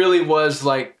me, it really was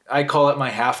like, I call it my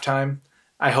halftime.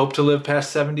 I hope to live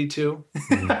past 72.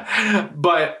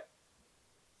 But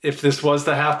if this was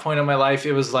the half point of my life,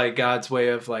 it was like God's way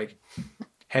of like,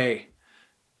 hey,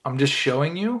 I'm just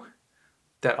showing you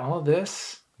that all of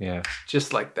this,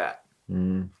 just like that,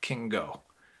 can go.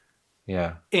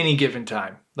 Yeah. Any given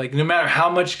time. Like, no matter how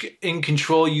much in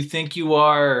control you think you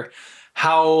are, or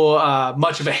how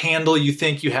much of a handle you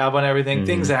think you have on everything,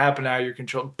 things that happen out of your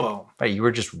control, boom. Right, you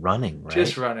were just running, right?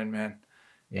 Just running, man.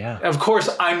 Yeah. Of course,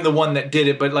 I'm the one that did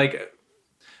it, but like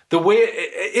the way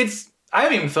I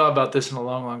haven't even thought about this in a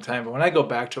long, long time, but when I go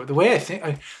back to it, the way I think,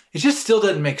 it just still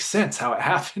doesn't make sense how it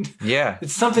happened. Yeah.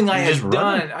 It's something I had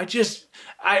done.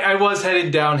 I was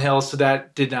heading downhill, so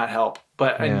that did not help,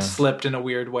 but I slipped in a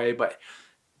weird way, but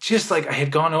just like I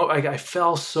had gone over, I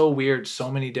fell so weird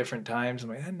so many different times. I'm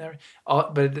like,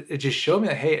 but it just showed me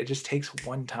that, hey, it just takes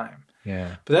one time.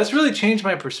 Yeah. But that's really changed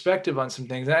my perspective on some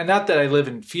things. And not that I live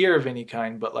in fear of any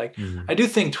kind, but like I do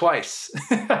think twice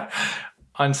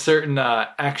on certain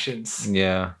actions.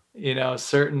 Yeah.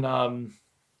 Certain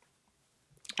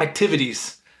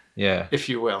activities. Yeah. If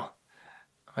you will.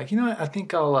 Like, what? I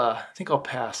think I'll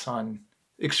pass on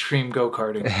extreme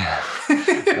go-karting.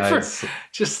 Nice.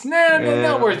 Just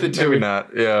not worth it to me. Me. Not.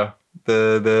 Yeah.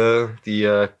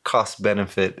 The cost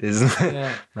benefit is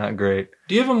not great.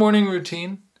 Do you have a morning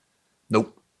routine?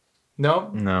 Nope.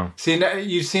 No. See,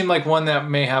 you seem like one that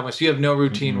may have one. So you have no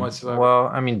routine whatsoever. Well,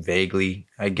 I mean, vaguely.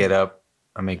 I get up,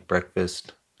 I make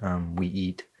breakfast, we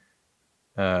eat.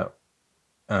 That's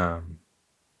about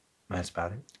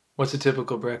it. What's a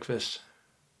typical breakfast?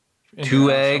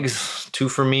 2 eggs, 2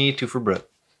 for me, 2 for Brooke.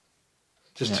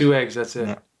 Just 2 eggs, that's it.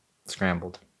 Yeah.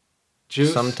 Scrambled.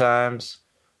 Juice? Sometimes.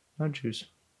 No juice.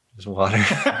 Just water.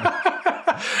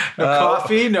 No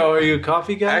coffee? No, are you a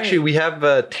coffee guy? Actually, we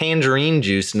have tangerine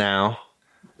juice now.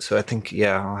 So I think,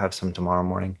 I'll have some tomorrow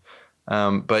morning.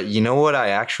 But you know what I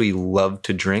actually love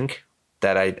to drink?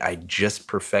 that I just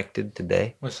perfected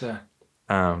today. What's that?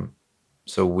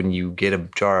 So when you get a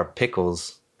jar of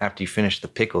pickles, after you finish the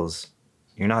pickles,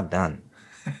 you're not done.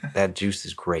 That juice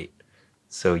is great.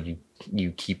 So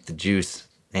you keep the juice,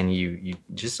 and you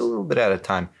just a little bit at a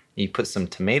time. You put some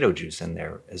tomato juice in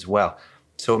there as well.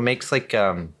 So it makes like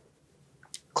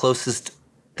closest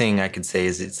thing I could say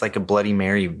is it's like a Bloody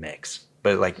Mary mix,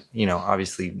 but like,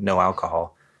 obviously no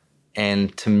alcohol.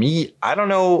 And to me, I don't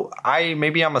know,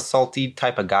 maybe I'm a salty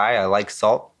type of guy. I like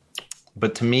salt,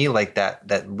 but to me, like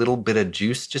that little bit of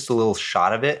juice, just a little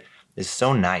shot of it is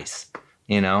so nice.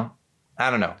 I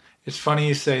don't know. It's funny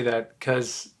you say that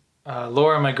because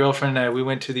Laura, my girlfriend, and I, we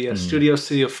went to the Studio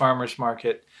City of Farmers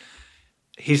Market.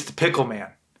 He's the pickle man.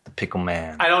 The pickle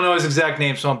man. I don't know his exact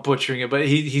name, so I'm butchering it, but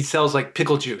he sells like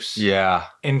pickle juice. Yeah.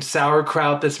 And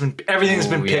sauerkraut everything's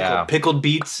been pickled. Yeah. Pickled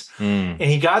beets. And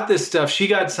he got this stuff. She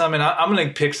got some, and I'm going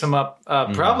to pick some up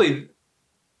probably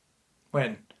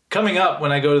coming up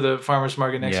when I go to the farmer's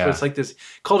market next. But it's like this,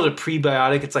 called it a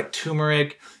prebiotic. It's like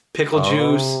turmeric, pickle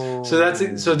juice.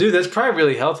 So dude, that's probably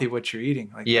really healthy what you're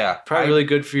eating. Like, probably really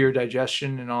good for your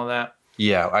digestion and all that.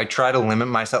 Yeah, I try to limit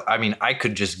myself. I mean, I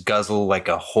could just guzzle like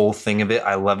a whole thing of it.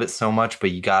 I love it so much,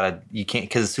 but you can't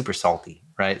because it's super salty,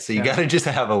 right? So you got to just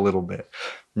have a little bit.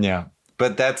 Yeah,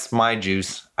 but that's my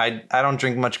juice. I don't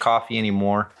drink much coffee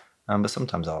anymore, but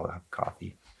sometimes I'll have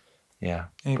coffee. Yeah.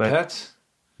 Any pets?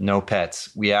 No pets.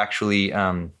 We actually,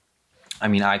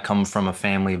 I come from a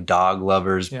family of dog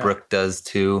lovers. Yeah. Brooke does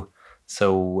too.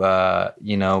 So,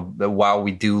 while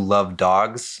we do love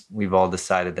dogs, we've all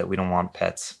decided that we don't want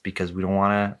pets because we don't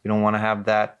want to have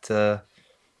that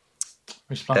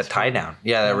tie down.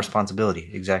 Yeah, that responsibility.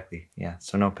 Exactly. Yeah.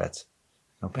 So no pets.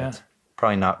 No pets. Yeah.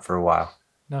 Probably not for a while.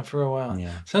 Not for a while.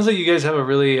 Yeah. Sounds like you guys have a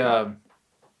really,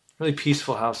 really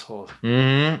peaceful household.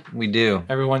 Mm-hmm. We do.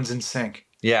 Everyone's in sync.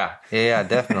 Yeah,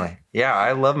 definitely. Yeah,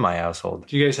 I love my household.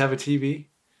 Do you guys have a TV?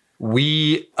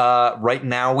 We, right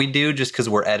now we do just because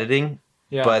we're editing,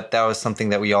 but that was something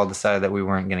that we all decided that we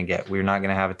weren't going to get. We're not going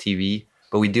to have a TV,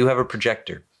 but we do have a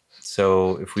projector.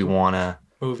 So if we want to...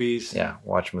 Movies. Yeah,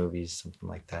 watch movies, something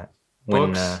like that.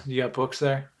 Books? You got books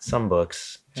there? Some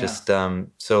books. Yeah. Just,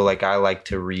 so like I like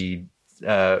to read,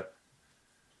 when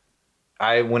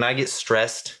I get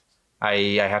stressed,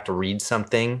 I have to read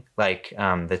something like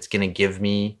that's going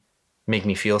to make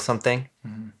me feel something.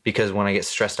 Mm-hmm. Because when I get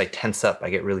stressed, I tense up. I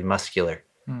get really muscular,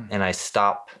 and I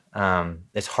stop.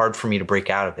 It's hard for me to break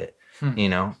out of it. Do you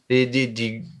know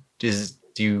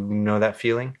that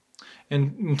feeling?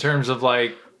 In terms of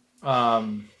like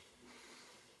when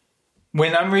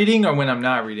I'm reading or when I'm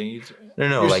not reading?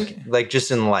 No, like just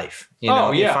in life.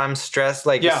 If I'm stressed,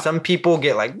 some people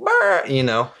get like,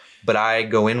 but I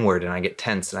go inward and I get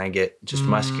tense and I get just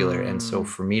muscular. And so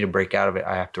for me to break out of it,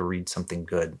 I have to read something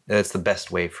good. That's the best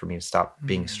way for me to stop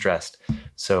being stressed.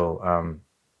 So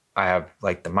I have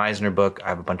like the Meisner book. I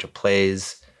have a bunch of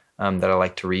plays that I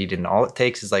like to read. And all it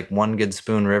takes is like one good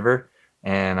spoon river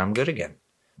and I'm good again.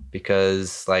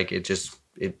 Because like it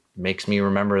makes me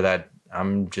remember that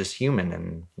I'm just human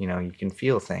and, you can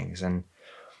feel things. And,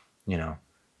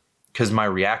 because my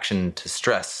reaction to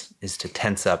stress is to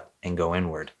tense up and go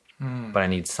inward. But I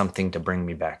need something to bring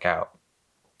me back out.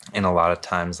 And a lot of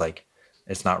times, like,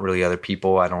 it's not really other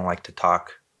people. I don't like to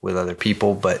talk with other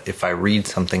people. But if I read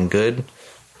something good,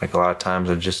 like a lot of times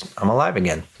I'm alive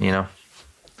again, So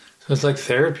it's like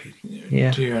therapy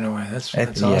to you in a way. That's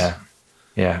awesome.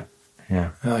 Yeah.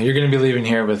 Well, you're going to be leaving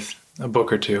here with a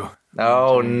book or two.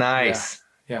 Oh, nice.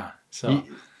 Yeah. So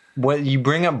you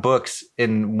bring up books,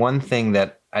 and one thing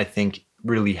that I think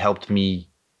really helped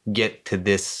me get to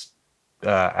this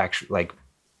actually like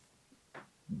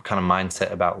kind of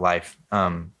mindset about life.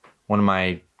 One of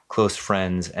my close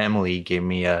friends, Emily, gave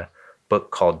me a book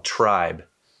called Tribe.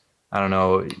 I don't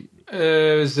know.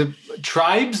 Is it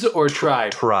Tribes or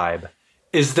Tribe? Tribe.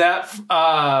 Is that,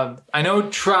 I know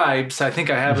Tribes, I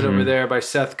think I have it over there by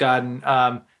Seth Godin.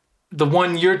 The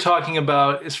one you're talking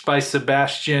about is by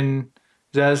Sebastian,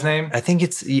 is that his name? I think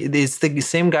it's the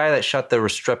same guy that shot the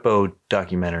Restrepo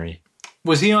documentary.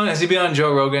 Has he been on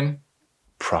Joe Rogan?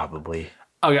 Probably.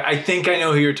 Okay, I think I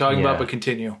know who you're talking about, but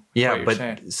continue. Yeah,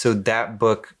 but so that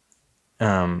book,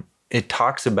 it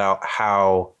talks about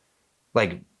how,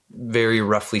 like, very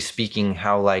roughly speaking,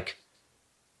 how, like,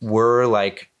 we're,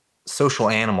 like, social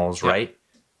animals, right?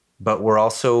 But we're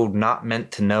also not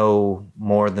meant to know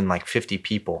more than, like, 50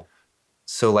 people.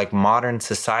 So, like, modern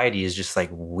society is just,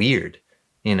 like, weird,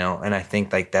 And I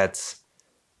think, like, that's...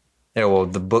 Yeah, well,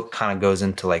 the book kind of goes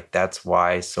into, like, that's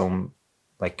why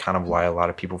kind of why a lot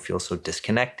of people feel so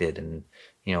disconnected and,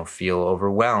 feel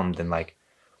overwhelmed. And like,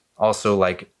 also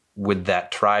like with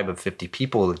that tribe of 50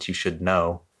 people that you should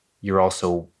know, you're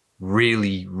also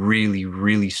really, really,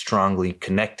 really strongly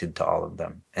connected to all of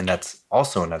them. And that's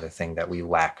also another thing that we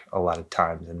lack a lot of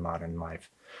times in modern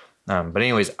life. But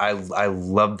anyways, I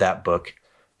loved that book,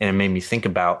 and it made me think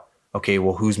about, okay,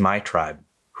 well, who's my tribe?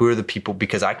 Who are the people?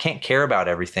 Because I can't care about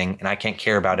everything, and I can't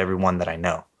care about everyone that I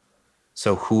know.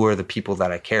 So who are the people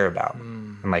that I care about?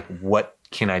 And like, what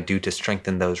can I do to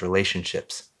strengthen those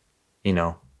relationships? You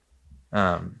know?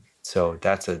 So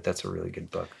that's a really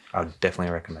good book. I would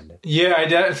definitely recommend it.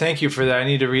 Yeah, thank you for that. I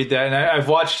need to read that. And I've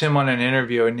watched him on an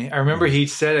interview, and I remember he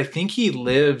said, I think he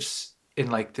lives in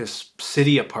like this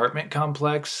city apartment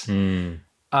complex,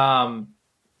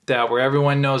 that where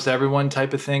everyone knows everyone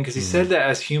type of thing. Because he said that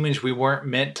as humans, we weren't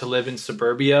meant to live in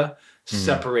suburbia,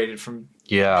 separated from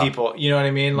people. You know what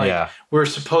I mean? Like we're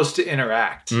supposed to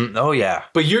interact. Oh yeah.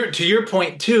 But to your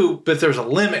point too, but there's a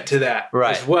limit to that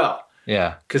as well.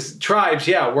 Yeah. Because tribes,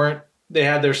 they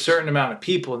had their certain amount of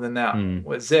people, and then that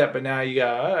was it. But now you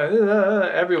got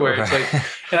everywhere. Right. It's like,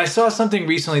 and I saw something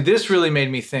recently. This really made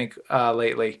me think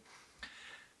lately.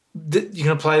 You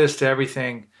can apply this to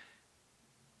everything.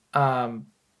 A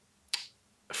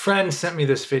friend sent me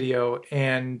this video,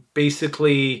 and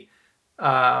basically,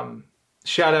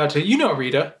 shout out to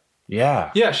Rita.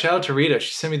 Yeah, shout out to Rita.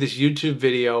 She sent me this YouTube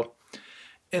video.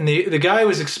 And the guy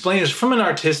was explaining this from an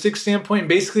artistic standpoint.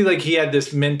 Basically, like he had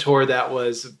this mentor that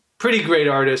was a pretty great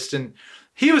artist, and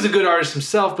he was a good artist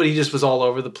himself, but he just was all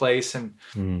over the place. And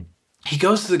he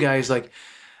goes to the guy, he's like,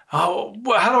 "Oh,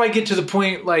 well, how do I get to the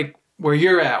point like where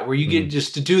you're at, where you get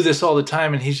just to do this all the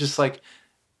time?" And he's just like,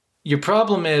 "Your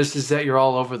problem is that you're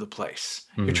all over the place.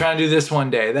 You're trying to do this one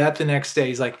day, that the next day."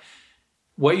 He's like,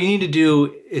 "What you need to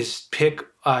do is pick."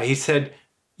 He said,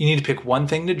 "You need to pick one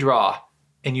thing to draw."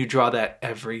 And you draw that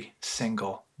every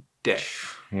single day.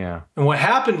 Yeah. And what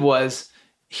happened was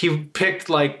he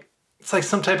picked it's like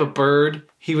some type of bird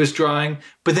he was drawing,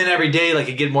 but then every day, like,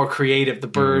 it get more creative. The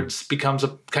birds becomes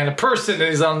a kind of person, and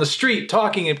he's on the street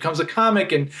talking. It becomes a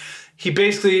comic. And he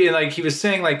basically, like he was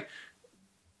saying, like,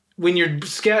 when you're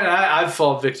scared, I've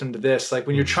fallen victim to this. Like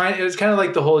when you're trying, it's kind of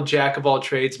like the whole jack of all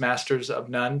trades, masters of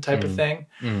none type of thing.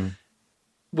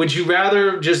 Would you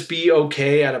rather just be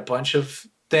okay at a bunch of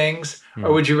things,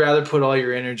 or would you rather put all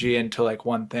your energy into like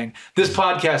one thing? This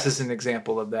podcast is an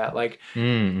example of that. Like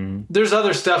there's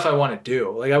other stuff I want to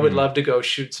do. Like I would love to go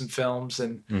shoot some films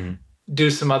and do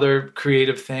some other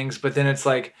creative things, but then it's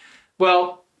like,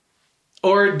 well,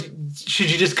 or should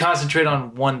you just concentrate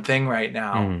on one thing right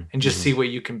now and just see what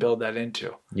you can build that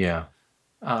into? I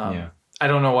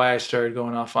don't know why I started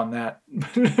going off on that,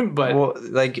 but well,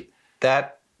 like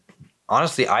that,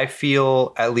 honestly, I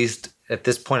feel, at least at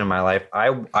this point in my life, I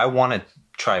want to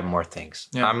try more things.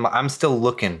 I'm still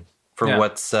looking for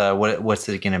what's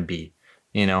it going to be.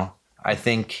 You know, I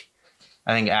think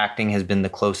acting has been the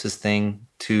closest thing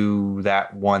to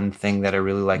that one thing that I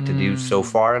really like to do so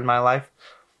far in my life.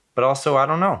 But also, I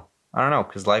don't know,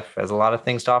 because life has a lot of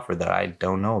things to offer that I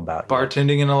don't know about.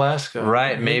 Bartending in Alaska.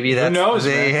 Right, maybe that's... Who knows,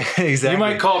 man? Exactly. You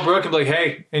might call Brooke and be like,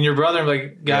 hey, and your brother and be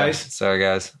like, guys. Sorry,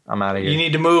 guys, I'm out of here. You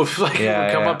need to move. Like,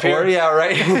 come up here. Or,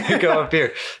 right, come up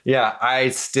here. Yeah, I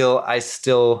still,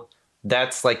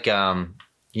 that's like,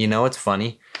 what's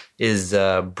funny is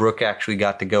Brooke actually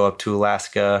got to go up to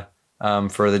Alaska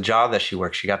for the job that she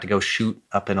works. She got to go shoot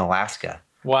up in Alaska.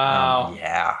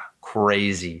 Wow.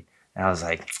 Crazy. And I was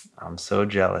like, I'm so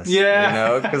jealous.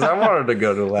 Yeah. Because I wanted to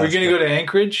go to Alaska. We're going to go to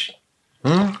Anchorage?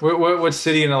 What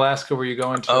city in Alaska were you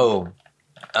going to?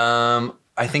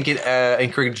 I think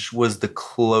Anchorage was the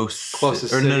closest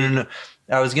city. No.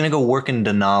 I was going to go work in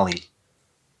Denali,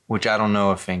 which I don't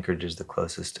know if Anchorage is the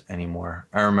closest anymore.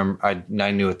 I remember,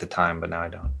 I knew at the time, but now I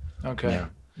don't. Okay.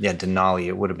 Yeah, Denali,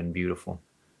 it would have been beautiful.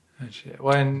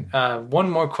 Well, and one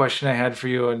more question I had for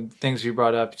you and things you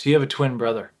brought up. So you have a twin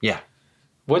brother. Yeah.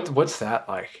 What's that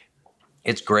like?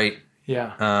 It's great.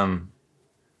 Yeah.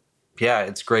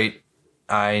 It's great.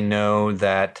 I know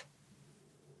that,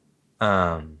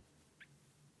 I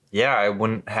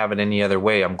wouldn't have it any other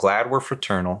way. I'm glad we're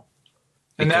fraternal.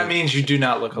 And that means you do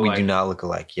not look alike. We do not look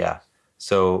alike, yeah.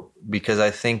 So, because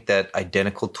I think that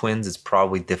identical twins is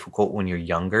probably difficult when you're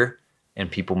younger and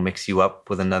people mix you up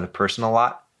with another person a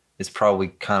lot. It's probably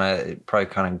kind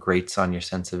of grates on your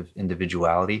sense of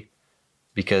individuality.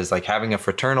 Because like having a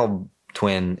fraternal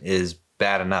twin is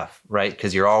bad enough, right?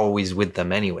 Because you're always with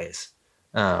them anyways.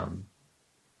 I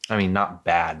mean, not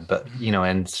bad, but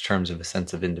in terms of a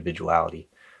sense of individuality.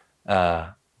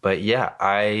 But yeah,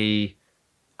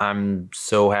 I'm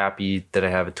so happy that I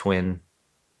have a twin.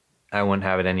 I wouldn't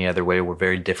have it any other way. We're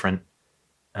very different,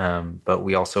 but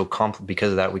we also because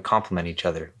of that we complement each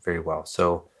other very well.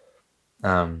 So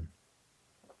Yeah,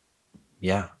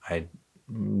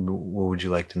 what would you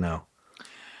like to know?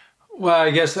 Well,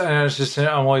 I guess I'm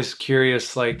always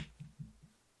curious, like,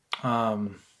 well,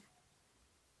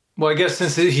 I guess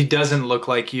since he doesn't look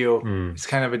like you, it's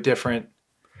kind of a different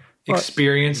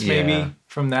experience maybe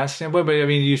from that standpoint. But I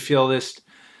mean, you feel this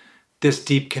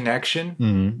deep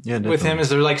connection with him? Is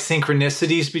there like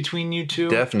synchronicities between you two?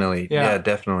 Definitely. Yeah,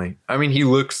 definitely. I mean, he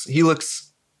looks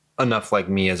enough like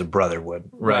me as a brother would,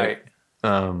 right?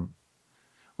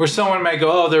 Where someone might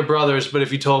go, oh, they're brothers, but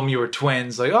if you told them you were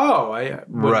twins, like, oh, I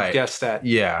wouldn't have guessed that.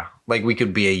 Yeah, like we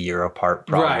could be a year apart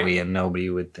probably, and nobody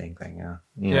would think that.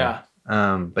 Yeah.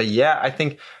 But yeah, I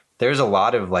think there's a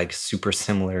lot of like super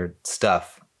similar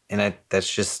stuff, and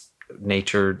that's just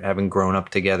nature, having grown up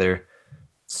together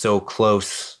so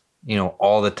close,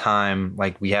 all the time.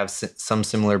 Like we have some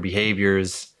similar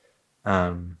behaviors.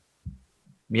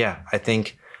 Yeah, I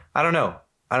think, I don't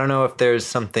know if there's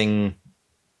something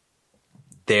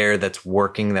there that's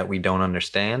working that we don't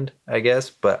understand, I guess,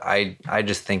 but I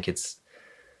just think it's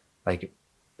like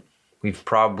we've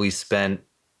probably spent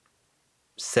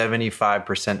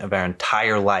 75% of our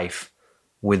entire life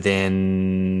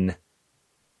within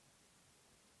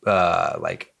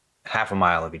like half a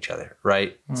mile of each other,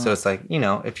 right? So it's like,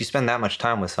 if you spend that much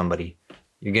time with somebody,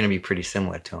 you're going to be pretty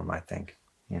similar to them, I think.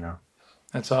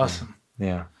 That's awesome.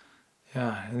 Yeah.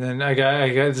 And then I got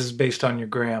this is based on your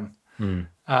gram.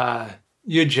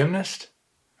 You a gymnast?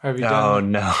 Have you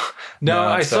done? No,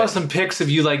 I saw some pics of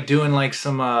you like doing like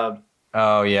some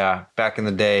oh yeah, back in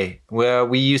the day.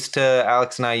 Well,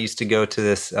 Alex and I used to go to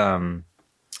this it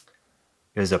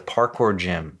was a parkour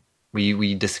gym.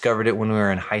 We discovered it when we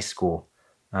were in high school.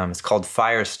 It's called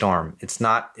Firestorm. It's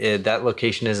not that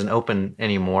location isn't open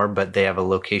anymore, but they have a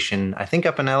location I think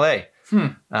up in LA.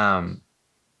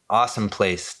 Awesome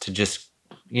place to just,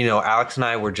 Alex and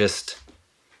I were just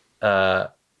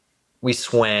we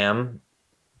swam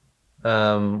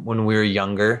when we were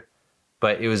younger,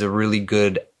 but it was a really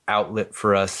good outlet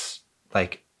for us,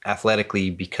 like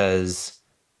athletically, because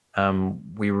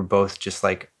we were both just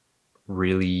like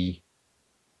really,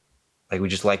 like we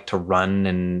just like to run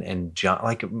and jump,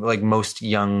 like most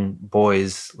young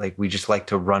boys, like we just like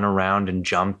to run around and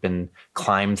jump and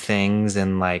climb things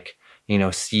and like,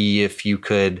 see if you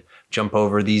could jump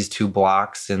over these 2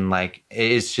 blocks, and like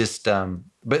it's just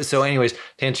but so anyways,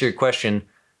 to answer your question,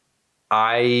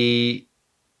 Alex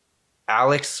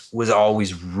was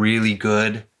always really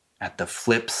good at the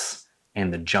flips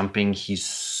and the jumping. He's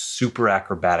super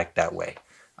acrobatic that way.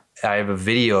 I have a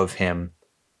video of him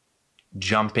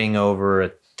jumping over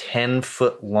a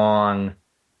 10-foot long,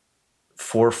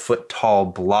 4-foot tall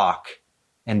block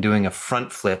and doing a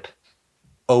front flip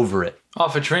over it.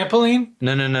 Off a trampoline?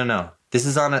 No. This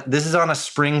is on a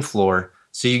spring floor,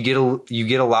 so you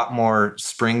get a lot more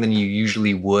spring than you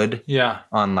usually would. Yeah.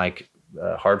 On like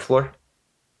hard floor,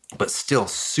 but still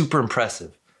super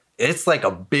impressive. It's like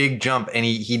a big jump, and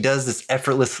he does this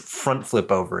effortless front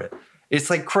flip over it. It's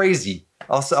like crazy.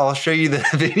 I'll show you the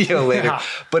video later,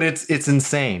 but it's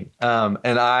insane. And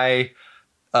I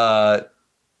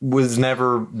was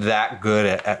never that good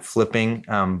at flipping,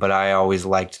 but I always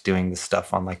liked doing the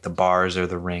stuff on like the bars or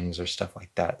the rings or stuff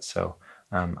like that. So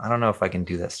I don't know if I can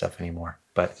do that stuff anymore,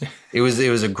 but it was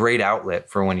a great outlet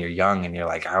for when you're young and you're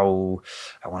like, oh,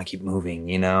 I want to keep moving,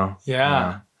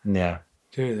 Yeah. Yeah.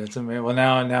 Dude, that's amazing. Well,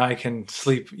 now I can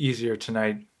sleep easier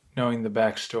tonight knowing the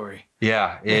backstory.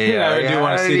 Yeah. I do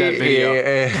want to see that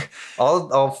video.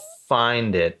 I'll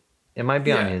find it. It might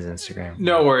be on his Instagram.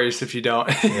 No worries if you don't.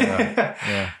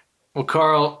 Yeah. Well,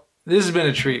 Karl, this has been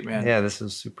a treat, man. Yeah, this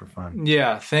was super fun.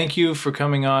 Yeah, thank you for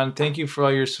coming on. Thank you for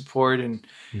all your support. And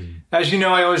as you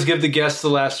know, I always give the guests the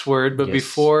last word. But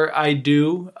before I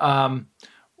do,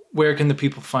 where can the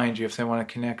people find you if they want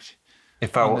to connect?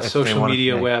 On the social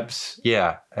media webs.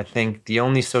 Yeah, I think the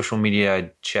only social media I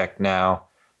check now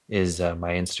is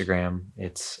my Instagram.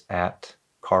 It's at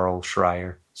Karl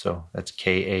Schreyer. So that's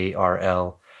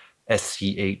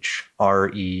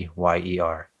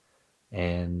KarlSchreyer.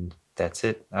 And that's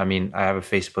it. I mean, I have a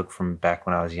Facebook from back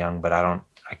when I was young, but I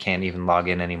can't even log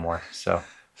in anymore. So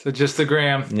just the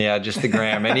gram. Yeah, just the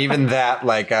gram. And even that,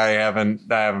 like I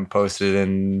haven't posted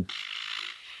in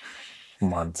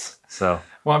months. So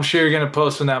well, I'm sure you're going to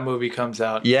post when that movie comes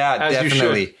out. Yeah,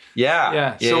 definitely.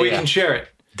 Yeah. So we can share it.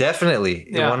 Definitely.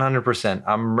 100%.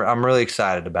 I'm really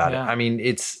excited about it. I mean,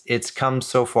 it's come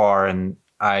so far, and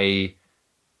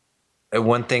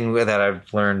one thing that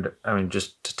I've learned, I mean,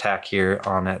 just to tack here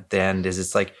on at the end, is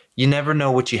it's like you never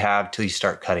know what you have till you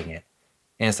start cutting it.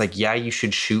 And it's like, yeah, you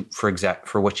should shoot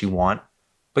for what you want,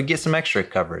 but get some extra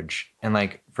coverage. And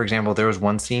like, for example, there was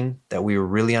one scene that we were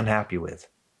really unhappy with.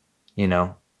 you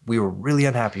know, we were really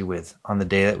unhappy with on the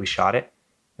day that we shot it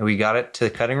and we got it to the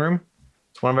cutting room.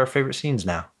 It's one of our favorite scenes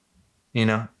now. You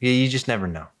know, you just never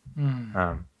know.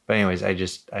 But anyways,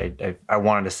 I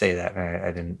wanted to say that. And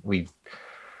I didn't, we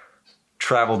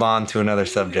traveled on to another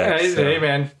subject. Yeah, hey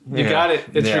man, you got it.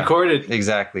 It's recorded.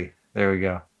 Exactly. There we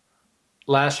go.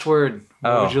 Last word.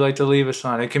 What would you like to leave us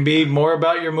on? It can be more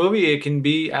about your movie. It can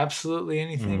be absolutely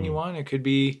anything you want. It could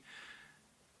be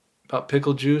about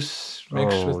pickle juice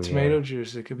mixed with tomato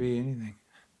juice. It could be anything.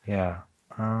 Yeah.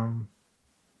 I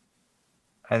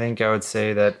think I would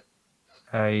say that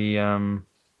I've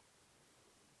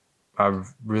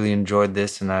really enjoyed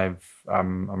this, and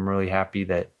I'm really happy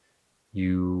that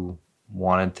you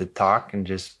wanted to talk and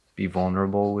just be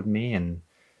vulnerable with me and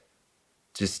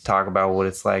just talk about what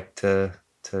it's like to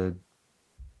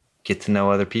get to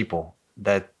know other people.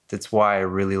 That's why I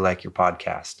really like your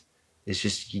podcast. It's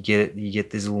just you get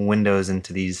these little windows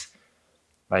into these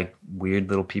like weird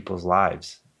little people's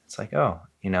lives. It's like, oh,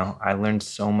 you know, I learned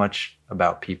so much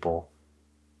about people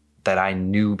that I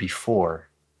knew before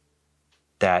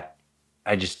that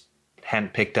I just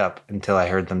hadn't picked up until I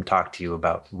heard them talk to you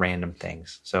about random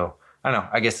things. So I don't know.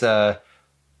 I guess I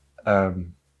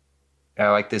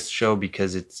like this show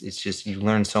because it's just you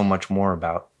learn so much more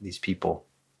about these people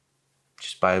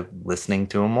just by listening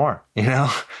to them more. You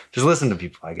know, just listen to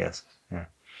people, I guess. Yeah.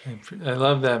 I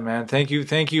love that, man. Thank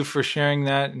you for sharing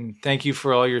that, and thank you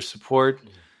for all your support.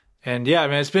 And yeah,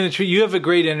 man, it's been a treat. You have a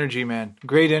great energy, man.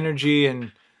 Great energy,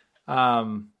 and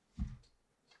I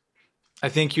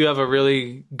think you have a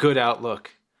really good outlook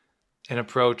and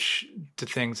approach to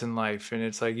things in life. And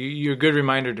it's like you're a good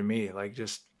reminder to me. Like,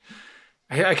 just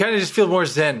I kind of just feel more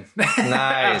zen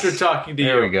after talking to you.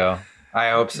 There we go.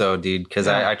 I hope so, dude, because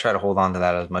I try to hold on to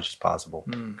that as much as possible,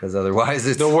 because otherwise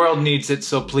it's... The world needs it,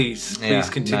 so please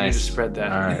continue to spread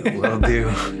that. All right, will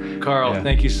do. Karl,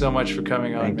 thank you so much for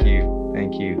coming on.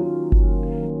 Thank you.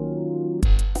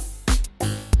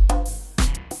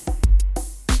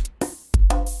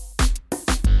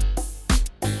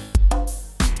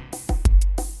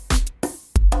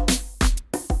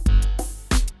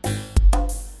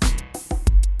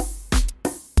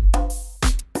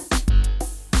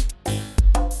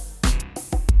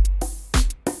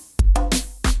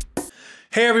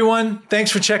 Hey everyone, thanks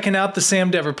for checking out the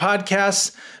Sam Dever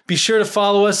podcast. Be sure to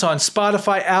follow us on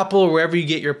Spotify, Apple, or wherever you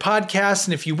get your podcasts.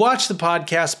 And if you watch the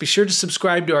podcast, be sure to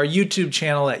subscribe to our YouTube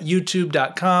channel at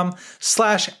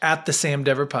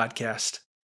youtube.com/@thesamdeverpodcast.